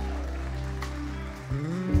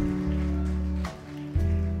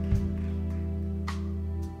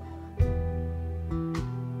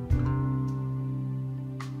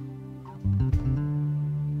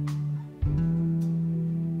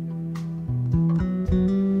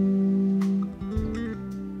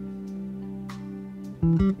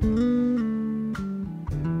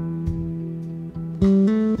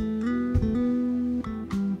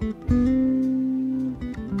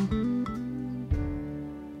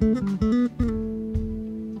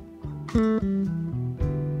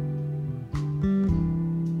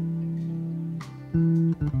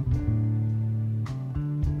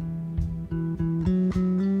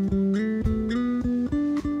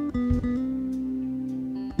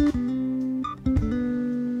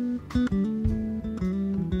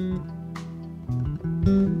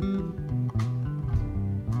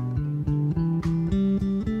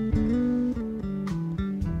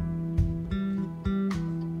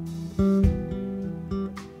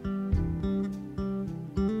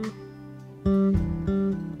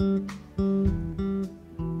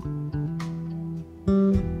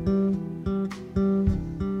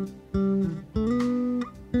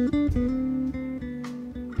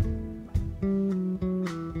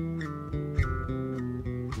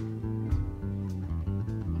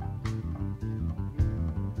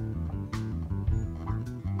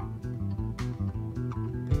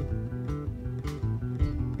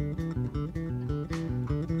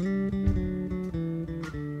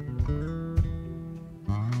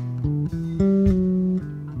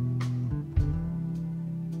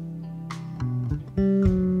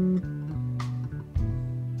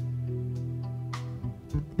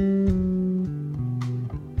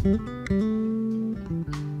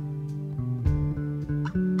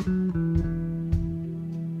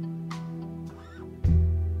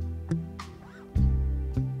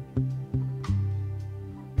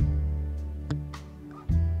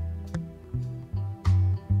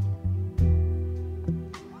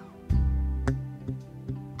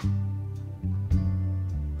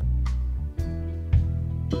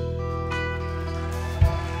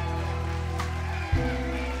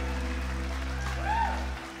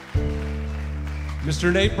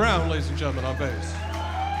 Mr. Nate Brown, ladies and gentlemen, on bass.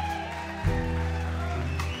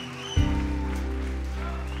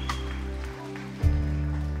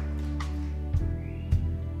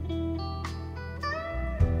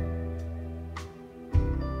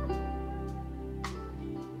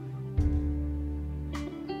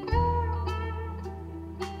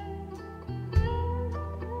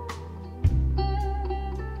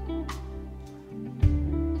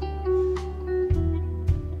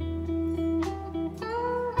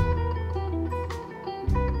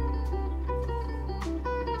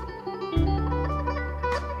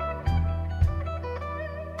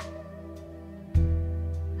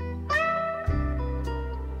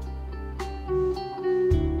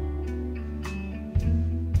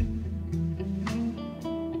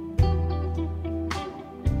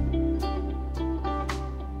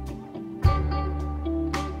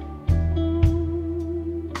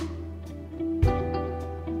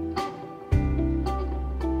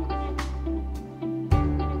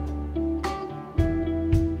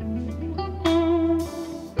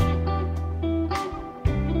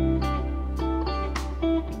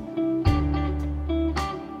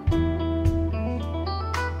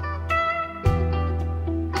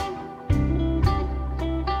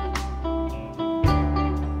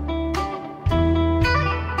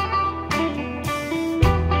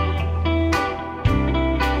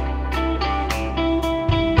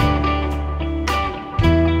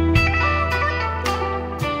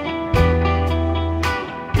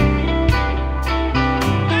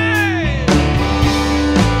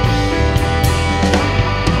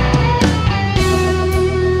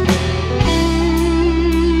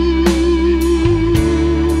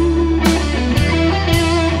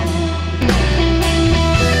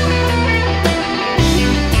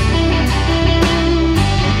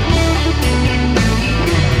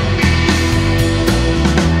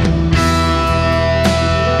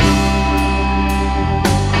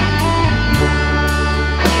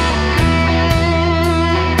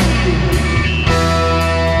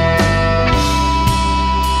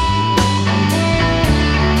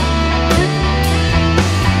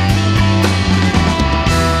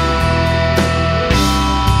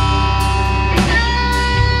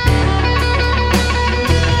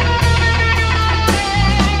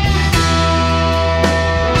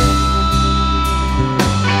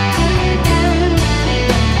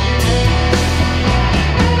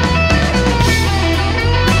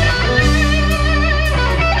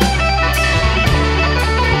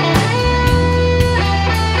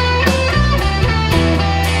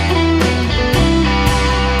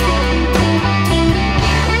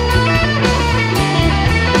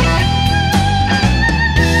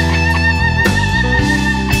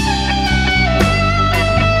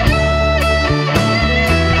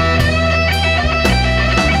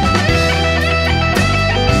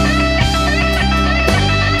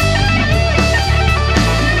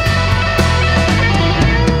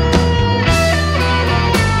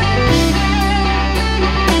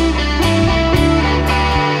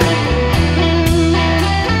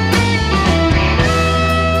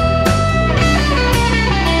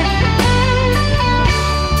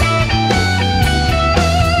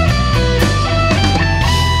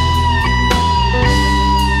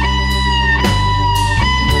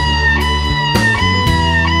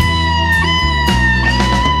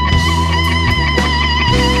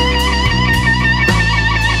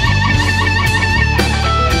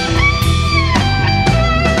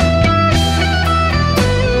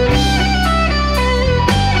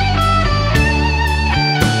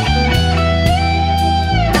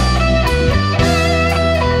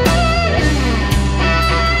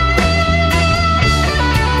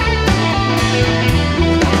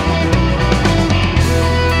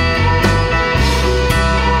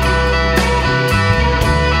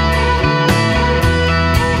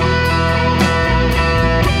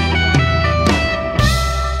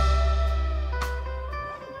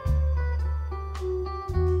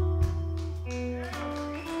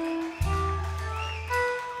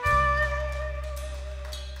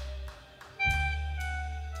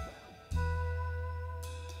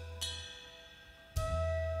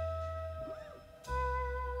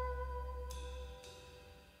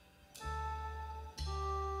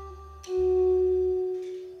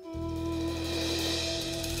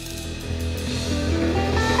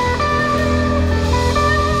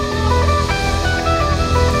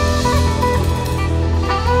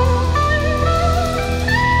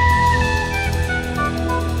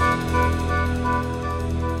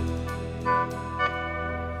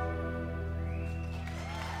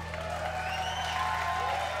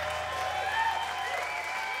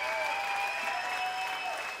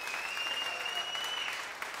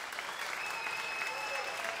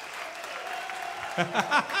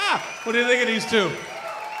 What do you think of these two?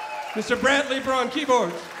 Mr. Brant Lieber on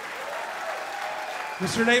keyboards.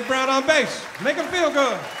 Mr. Nate Brown on bass. Make them feel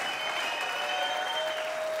good.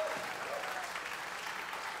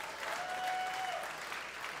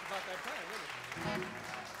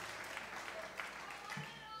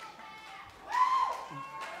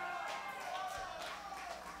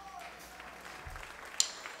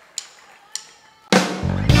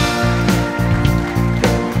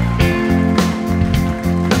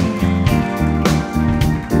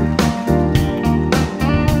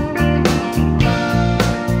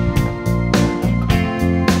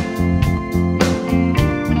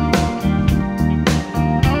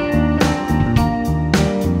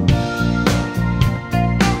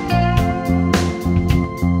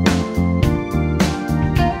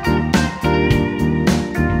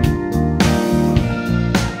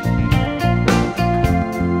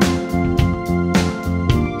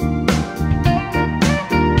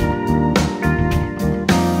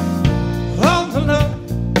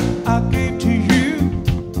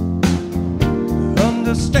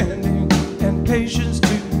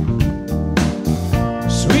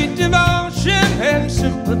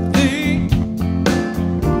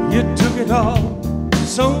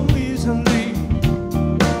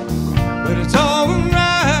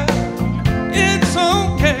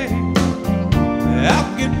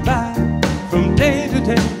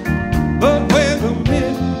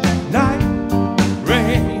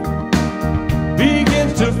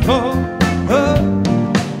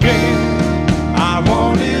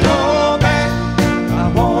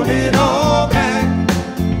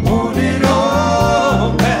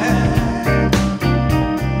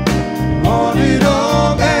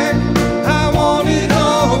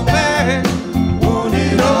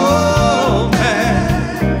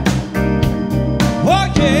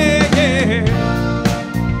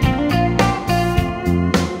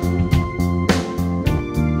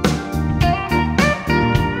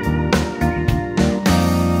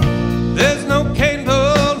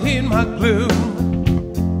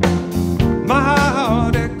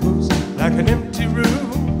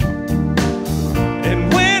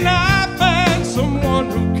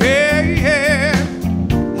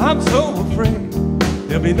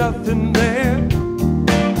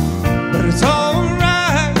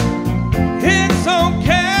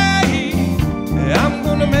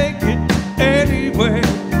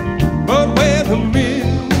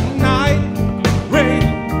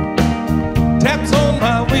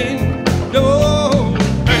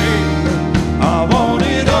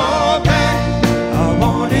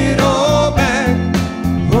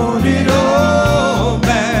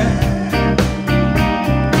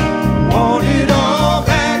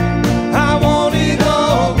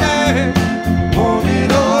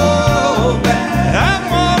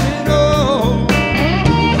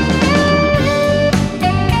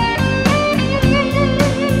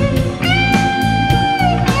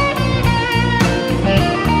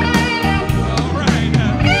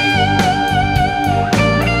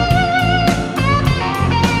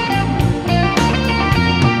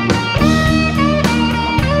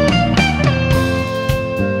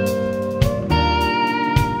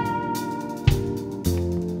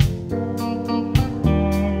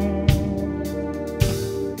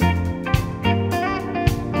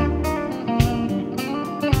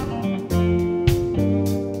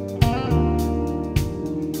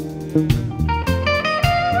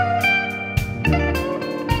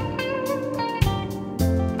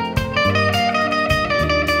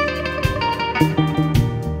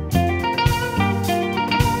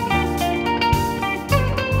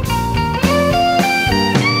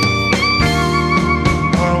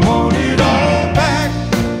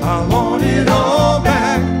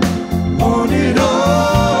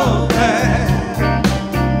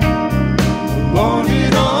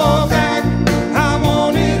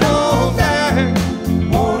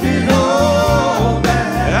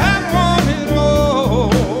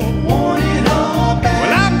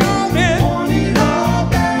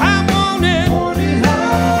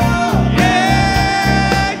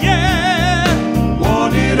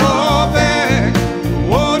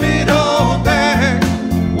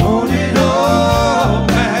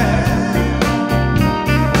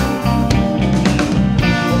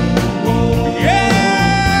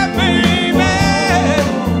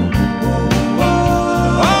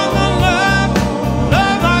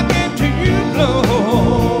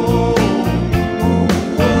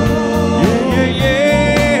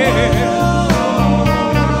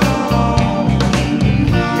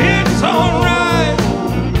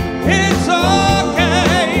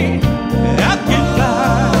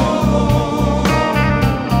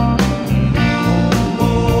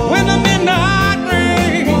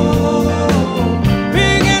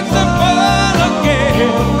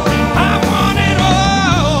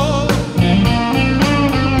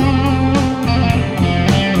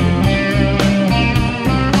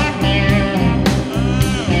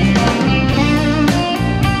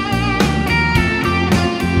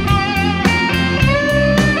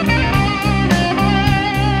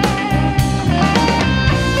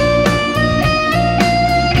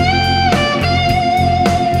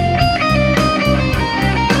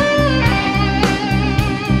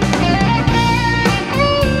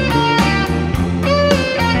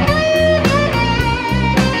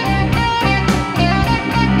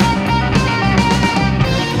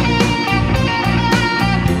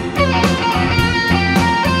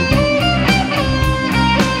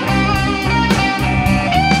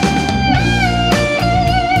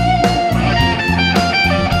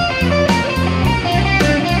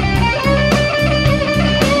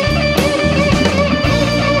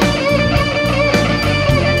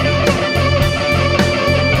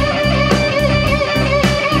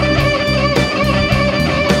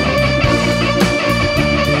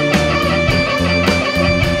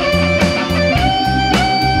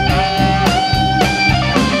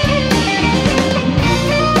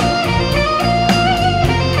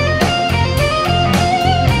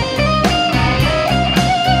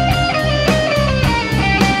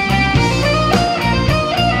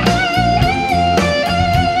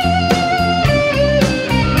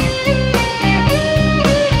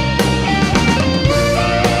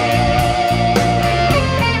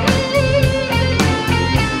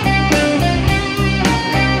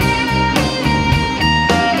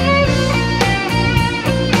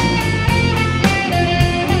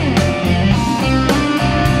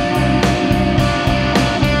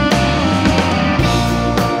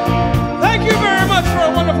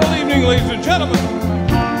 ladies and gentlemen.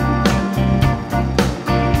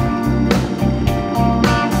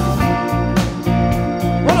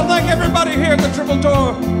 I want to thank everybody here at the Triple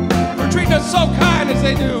Door for treating us so kind as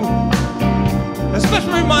they do.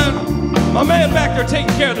 Especially my man back there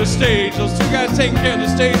taking care of the stage. Those two guys taking care of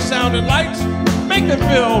the stage, sound and lights. Make them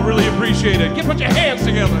feel really appreciated. Put your hands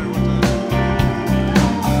together.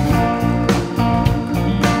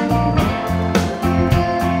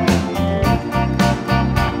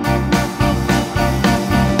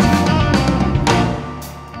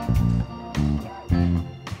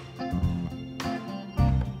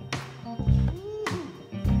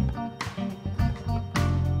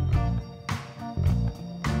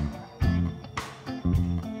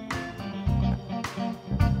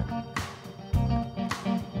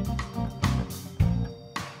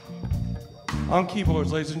 On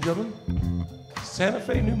keyboards, ladies and gentlemen, Santa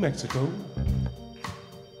Fe, New Mexico.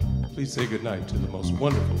 Please say goodnight to the most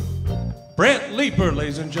wonderful Brent Leeper,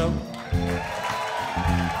 ladies and gentlemen.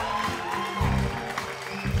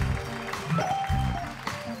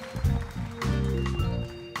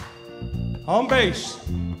 On bass,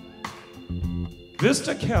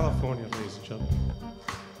 Vista, California, ladies and gentlemen.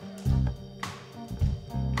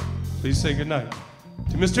 Please say goodnight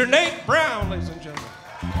to Mr. Nate Brown, ladies and gentlemen.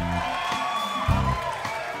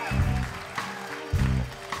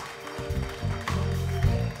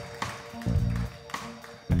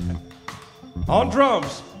 On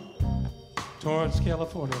drums, Torrance,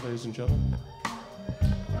 California, ladies and gentlemen.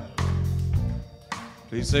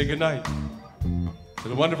 Please say goodnight to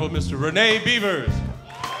the wonderful Mr. 𝐕𝖆𝖆𝖊𝖉𝖉.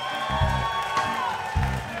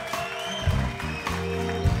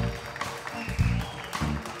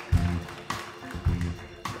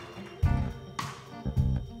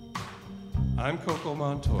 I'm Coco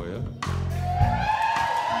Montoya.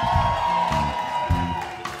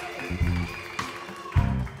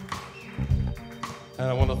 And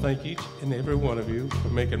I want to thank each and every one of you for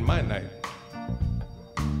making my night.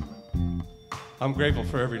 I'm grateful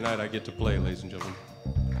for every night I get to play, ladies and gentlemen.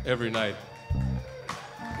 Every night.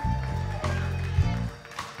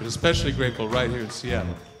 But especially grateful right here in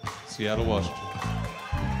Seattle, Seattle, Washington.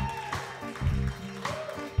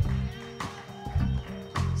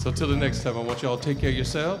 So till the next time, I want y'all to take care of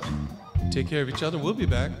yourselves, take care of each other. We'll be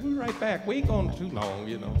back. We'll be right back. We ain't going too long,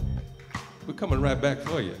 you know. We're coming right back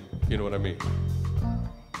for you, you know what I mean.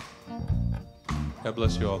 God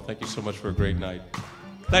bless you all. Thank you so much for a great night.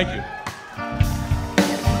 Thank you.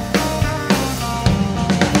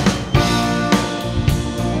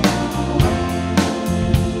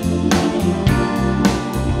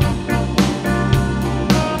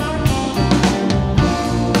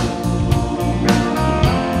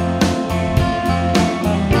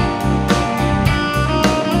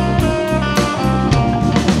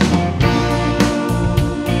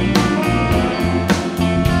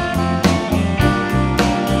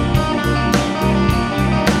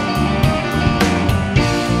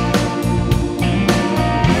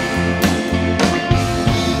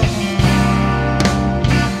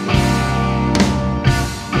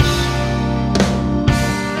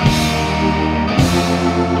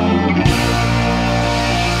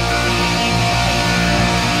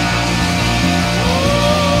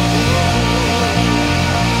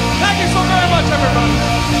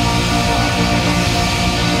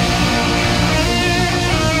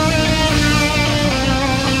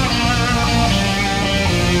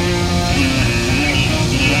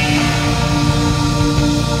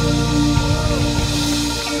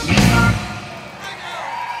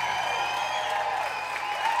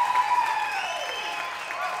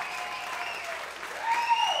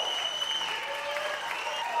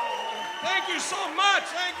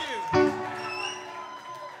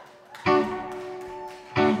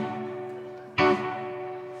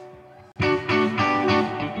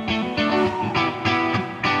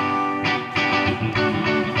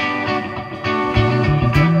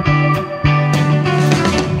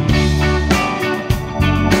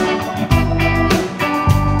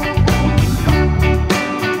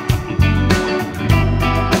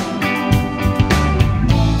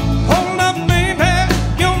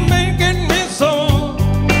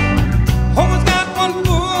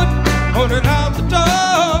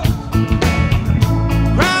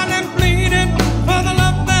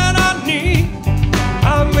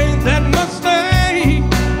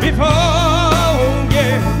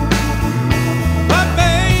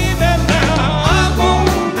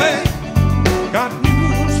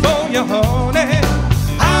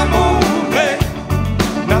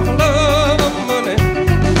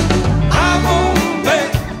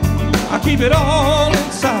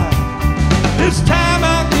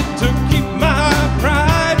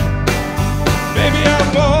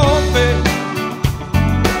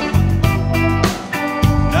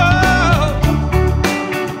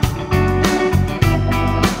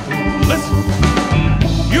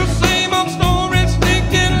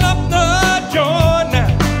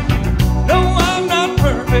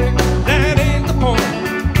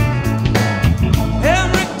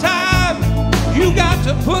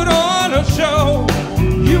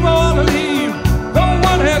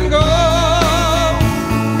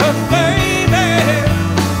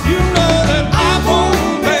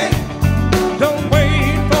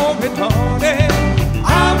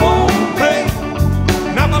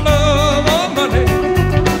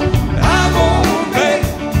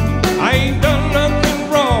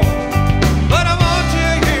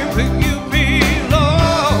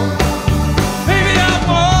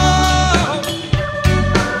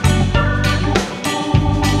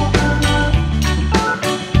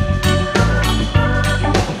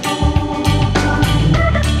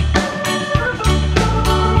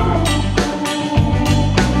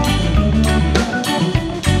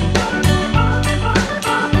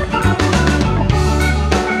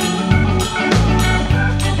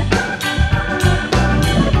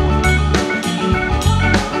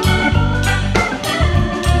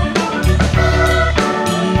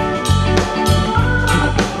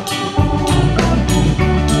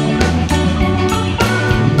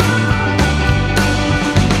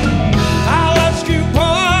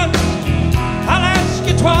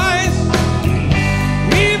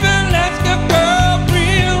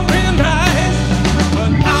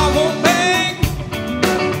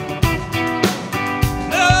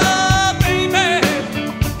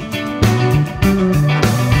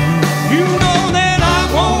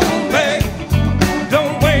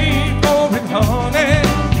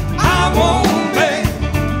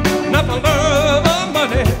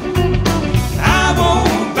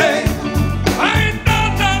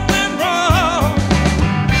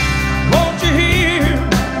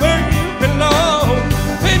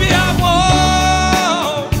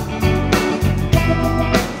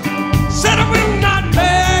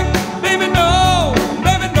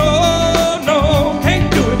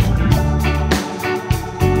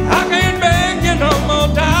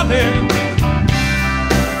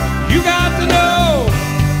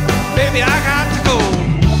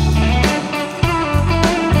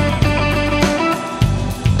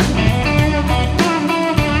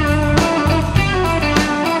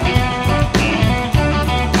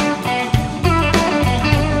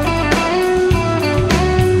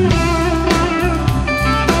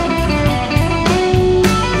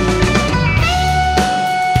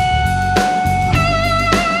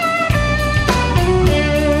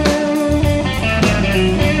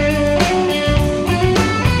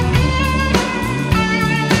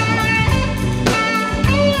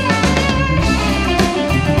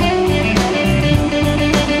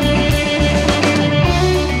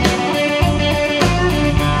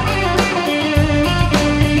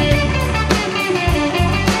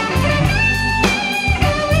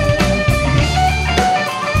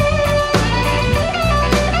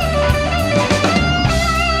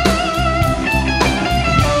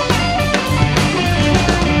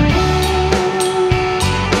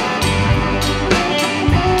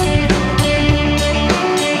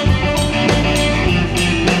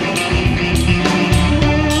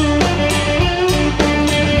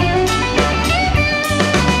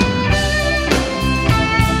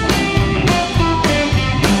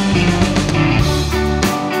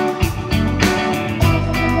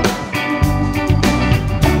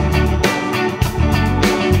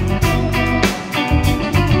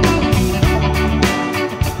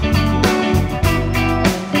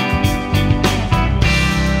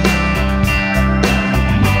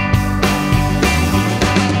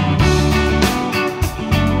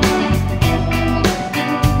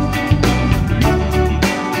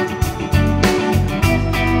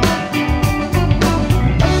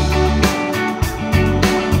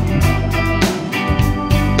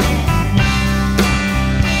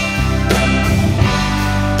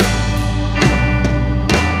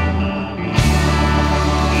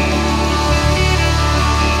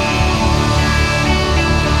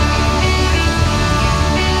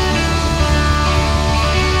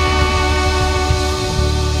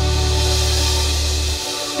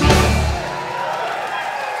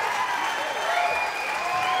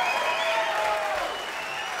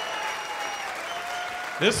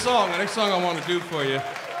 This song, the next song I want to do for you,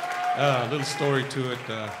 a little story to it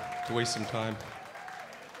to waste some time.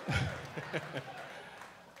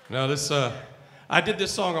 Now I did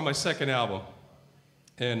this song on my second album,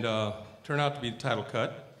 and turned out to be the title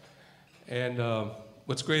cut. And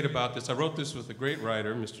what's great about this, I wrote this with a great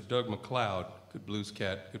writer, Mr. Doug McLeod, good blues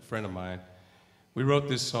cat, good friend of mine. We wrote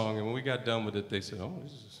this song, and when we got done with it, they said, oh,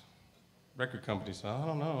 this is record company, so I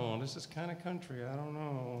don't know, this is kind of country, I don't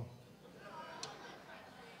know.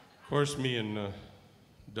 Of course, me and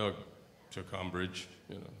Doug took umbrage,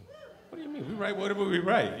 you know. What do you mean? We write whatever we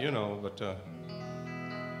write, you know, but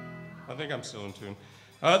I think I'm still in tune.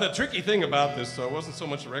 The tricky thing about this, though, wasn't so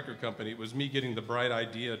much the record company, it was me getting the bright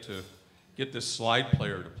idea to get this slide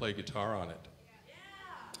player to play guitar on it.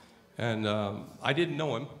 And I didn't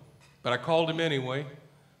know him, but I called him anyway,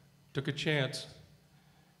 took a chance,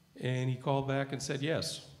 and he called back and said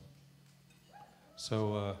yes.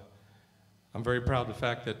 So I'm very proud of the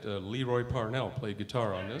fact that Leroy Parnell played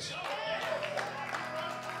guitar on this.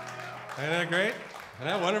 Isn't that great? Isn't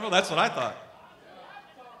that wonderful? That's what I thought.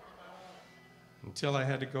 Until I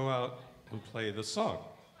had to go out and play the song.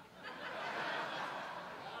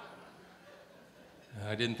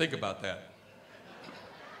 I didn't think about that.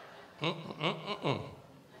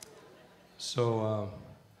 So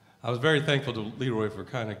I was very thankful to Leroy for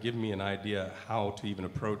kind of giving me an idea how to even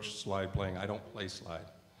approach slide playing. I don't play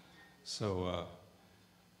slide. So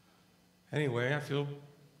anyway, I feel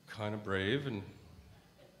kind of brave, and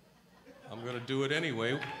I'm going to do it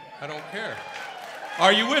anyway. I don't care.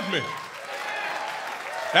 Are you with me?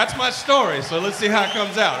 That's my story, so let's see how it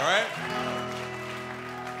comes out, all right?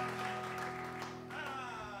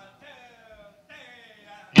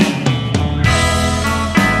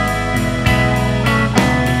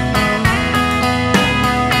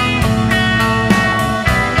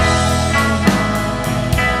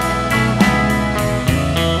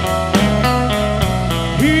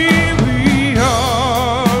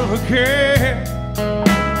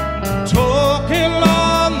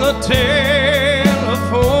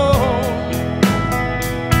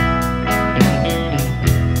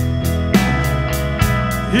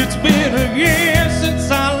 It's been a year since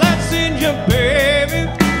I last seen you, baby.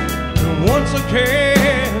 And once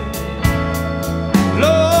again,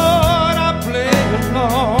 Lord, I play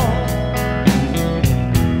along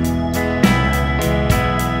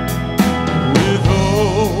with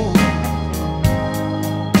old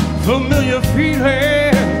familiar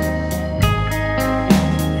feeling.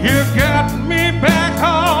 You got me back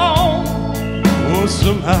home, oh,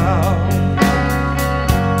 somehow.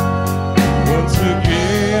 Once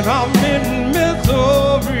again, I'm in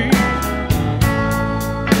Missouri,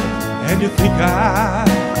 and you think I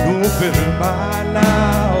know better by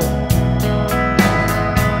now.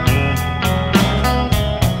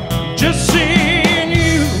 Just seeing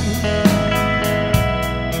you,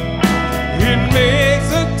 it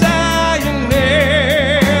makes a dying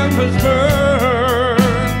embers burn.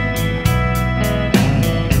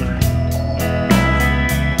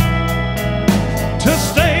 To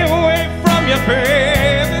stay away from you,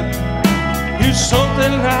 baby, is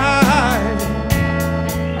something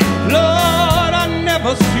Lord, I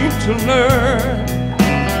never seem to learn.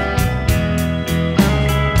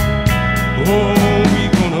 Oh, we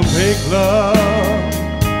gonna make love,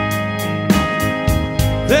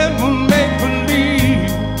 then we'll make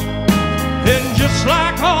believe, and just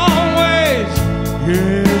like always,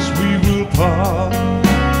 yes, we will part.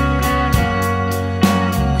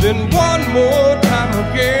 Then one more time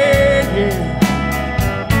again,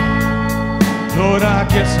 Lord, I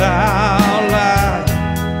guess I'll lie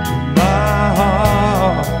to my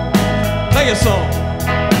heart. Play a song.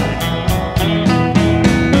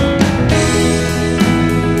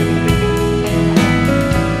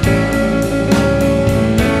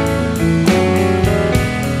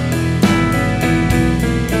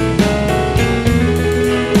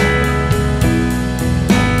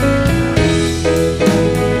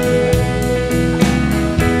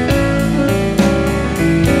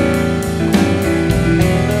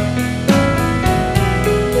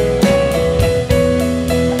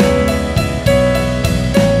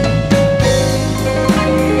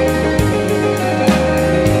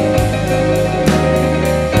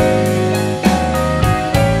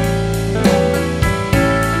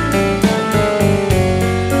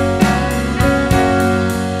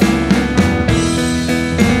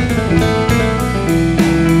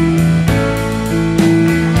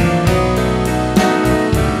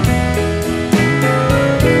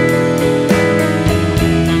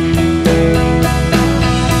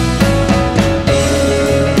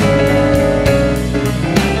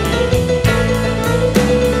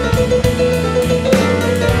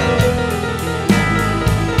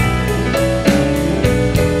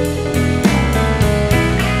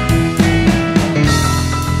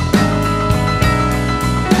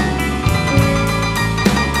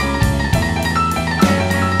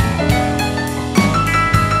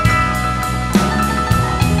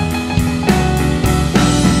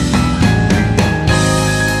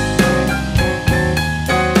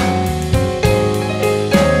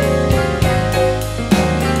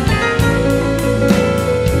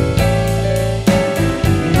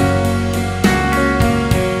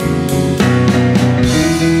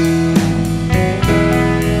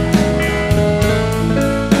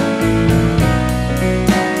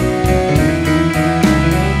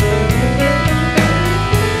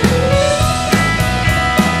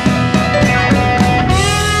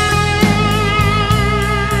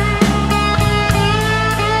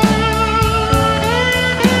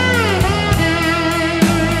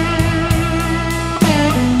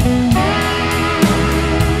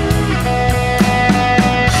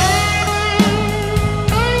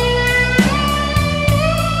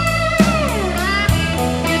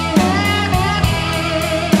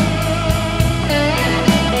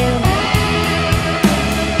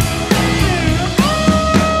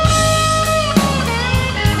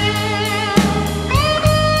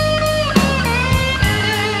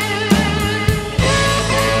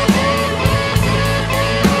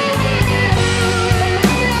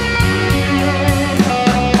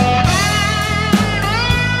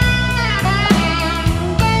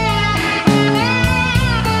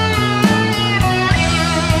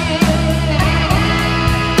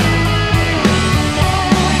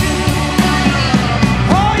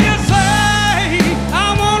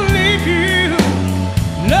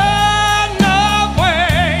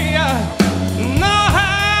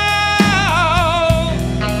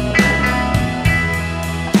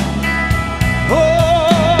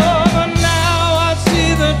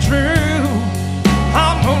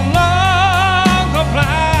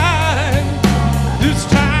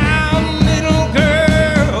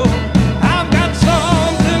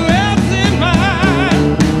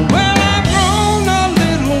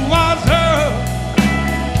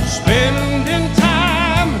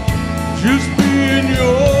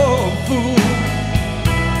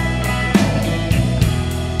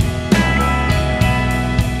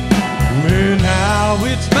 Now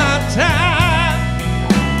it's my time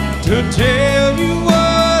to tell you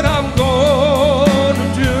what I'm gonna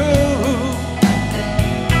do.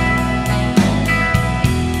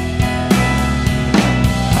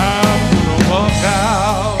 I'm gonna walk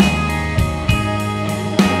out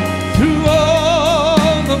through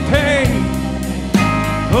all the pain,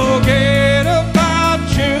 forget about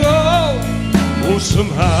you, oh,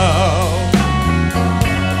 somehow.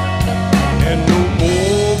 And no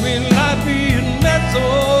more will I be in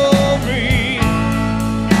misery,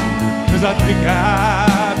 'cause I think I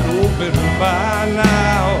know better by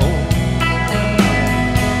now.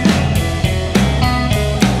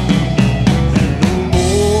 And no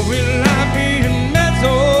more will I be in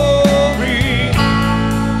misery,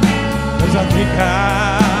 'cause I think I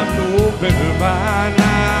know better by now.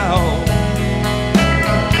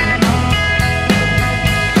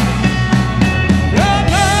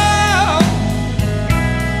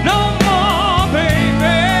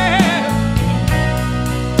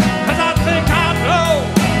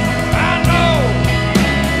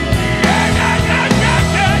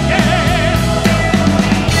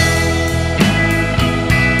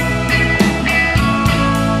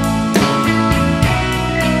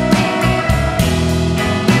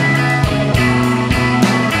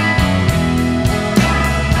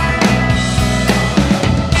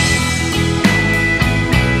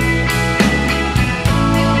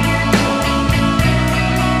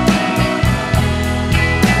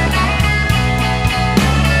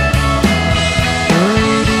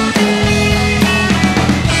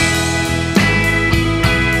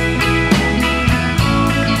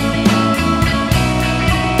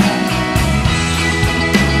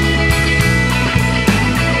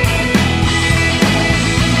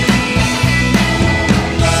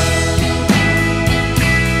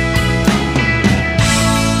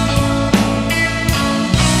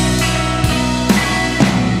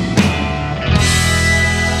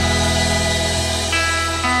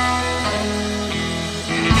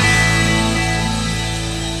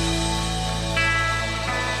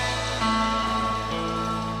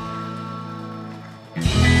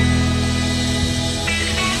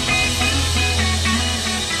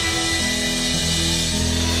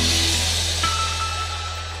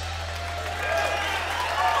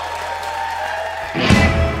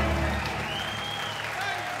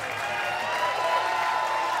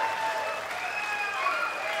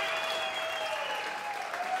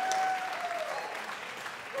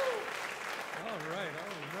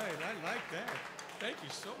 Thank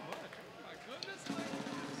you so much. Oh my goodness.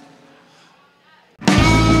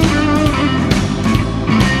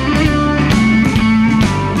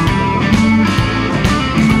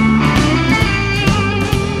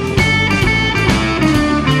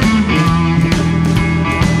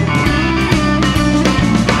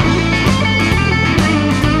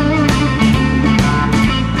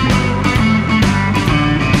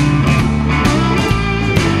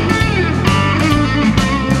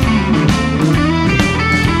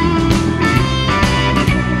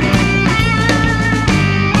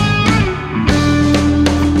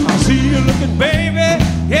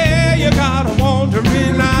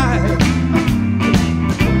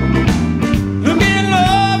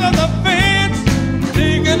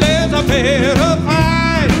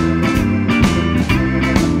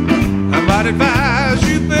 Advise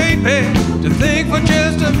you, baby, to think for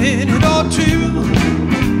just a minute or two.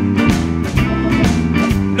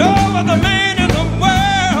 No other man in the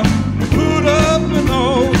world put up with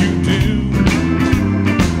all you do.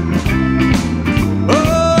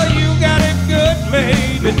 Oh, you got it good,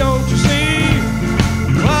 baby, don't you see?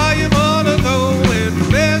 Why you wanna go and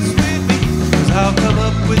mess with me? 'Cause I'll come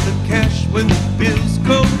up with the cash when the bills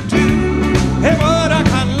come due. And what I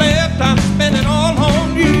got left, I'm spending all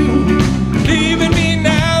on you. Leaving me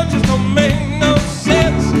now just don't make no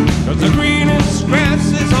sense, 'cause the greenest grass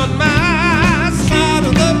is on my side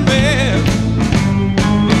of the bed.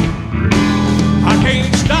 I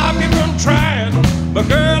can't stop you from trying, but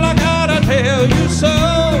girl, I gotta tell you so.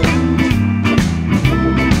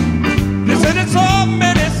 They said it's so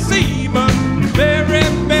many see, but very,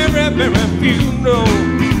 very, very few know.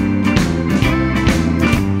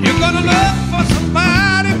 You're gonna look for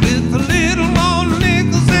somebody with a little more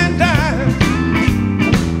nickels and dimes,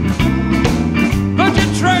 but you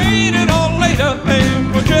trade it all later, babe,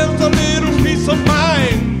 for just a little piece of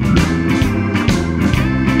mind.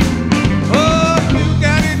 Oh, you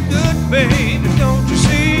got it good, baby, don't you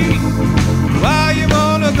see? Why you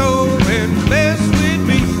wanna go and mess with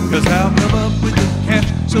me? 'Cause I'll come up with the cash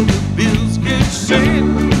so the bills get sent.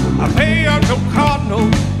 I pay out your card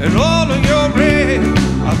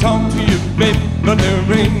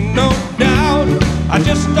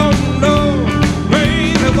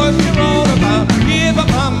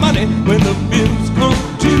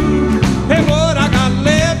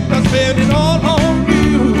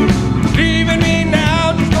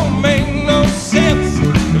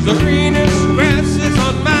The greenest grass is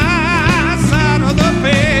on my side of the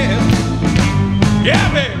fence.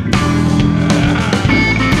 Yeah, baby.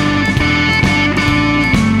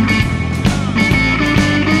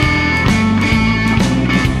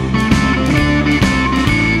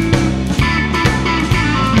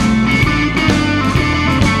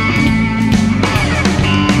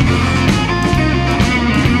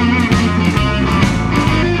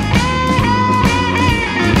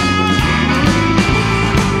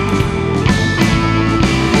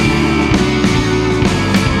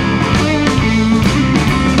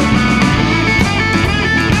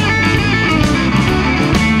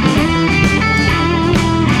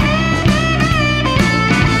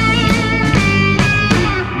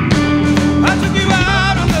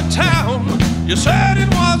 You said it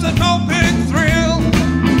wasn't no big thrill.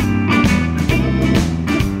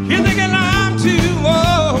 You're thinking I'm too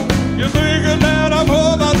old. You're thinking that I'm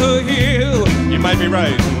over the hill. You might be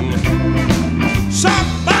right.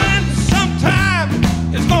 Somebody sometime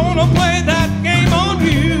is gonna play that game on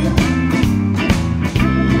you.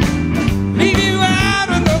 Leave you out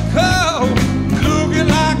in the cold, looking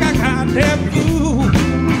like a goddamn fool.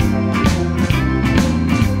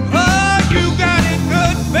 Oh, you got it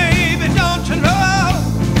good, baby, don't you know?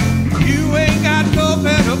 You ain't got no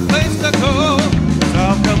better place to go.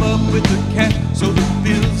 I'll come up with the cash so the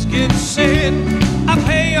bills get sent. I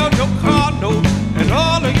pay on your car note and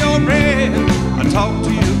all of your rent. I talk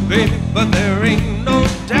to you, baby, but there ain't no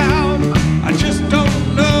doubt. I just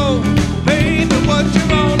don't know, baby, what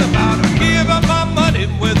you're on about. I give up my money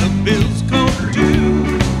when the bills come due,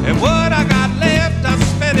 and what I got left, I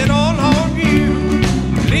spend it all on you.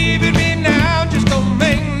 Leaving me now just don't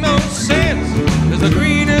make no sense, 'cause the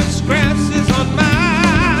greenest grass is on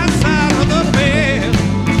my side of the fence.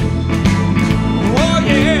 Oh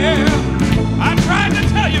yeah, I tried to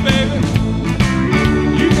tell you, baby,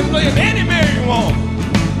 you can play any man you want.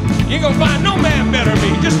 You ain't gonna find no man better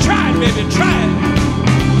than me. Just try it, baby, try it.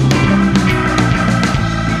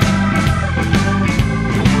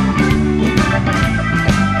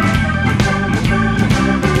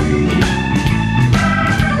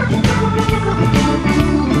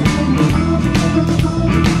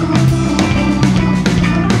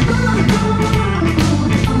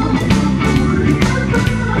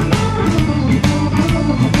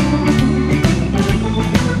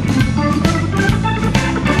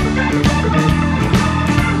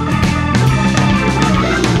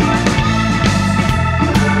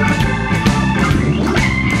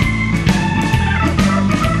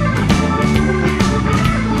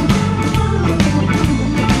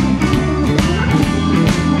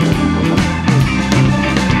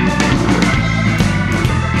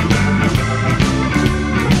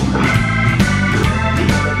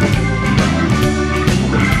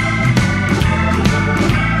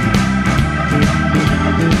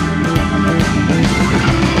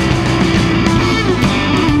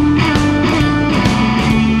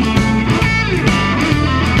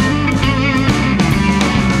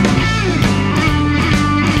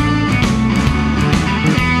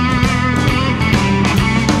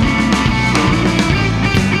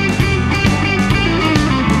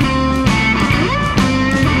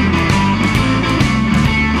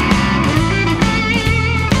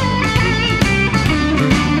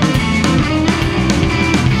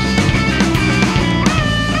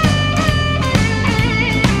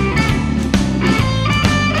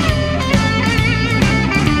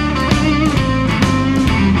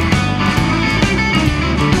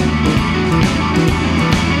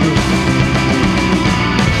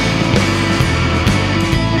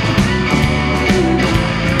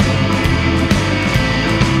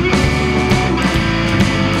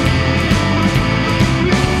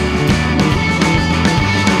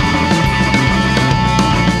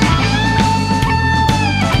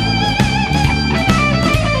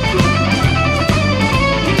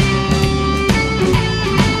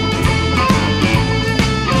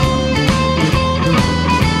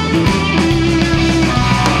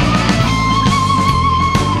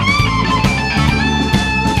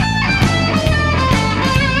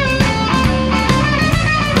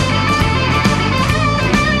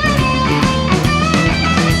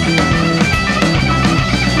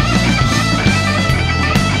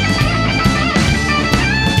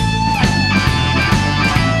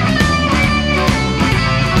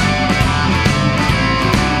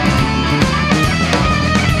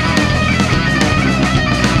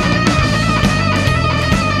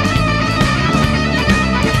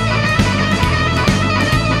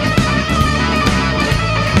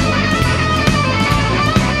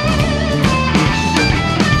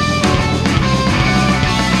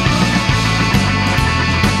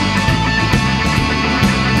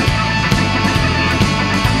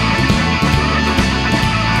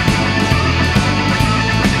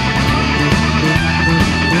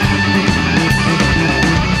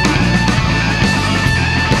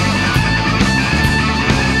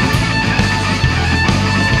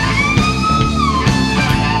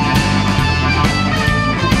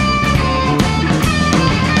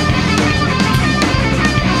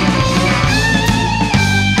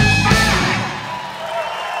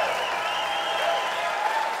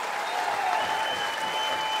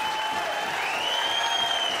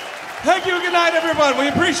 Thank you. Good night, everyone. We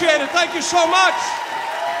appreciate it. Thank you so much.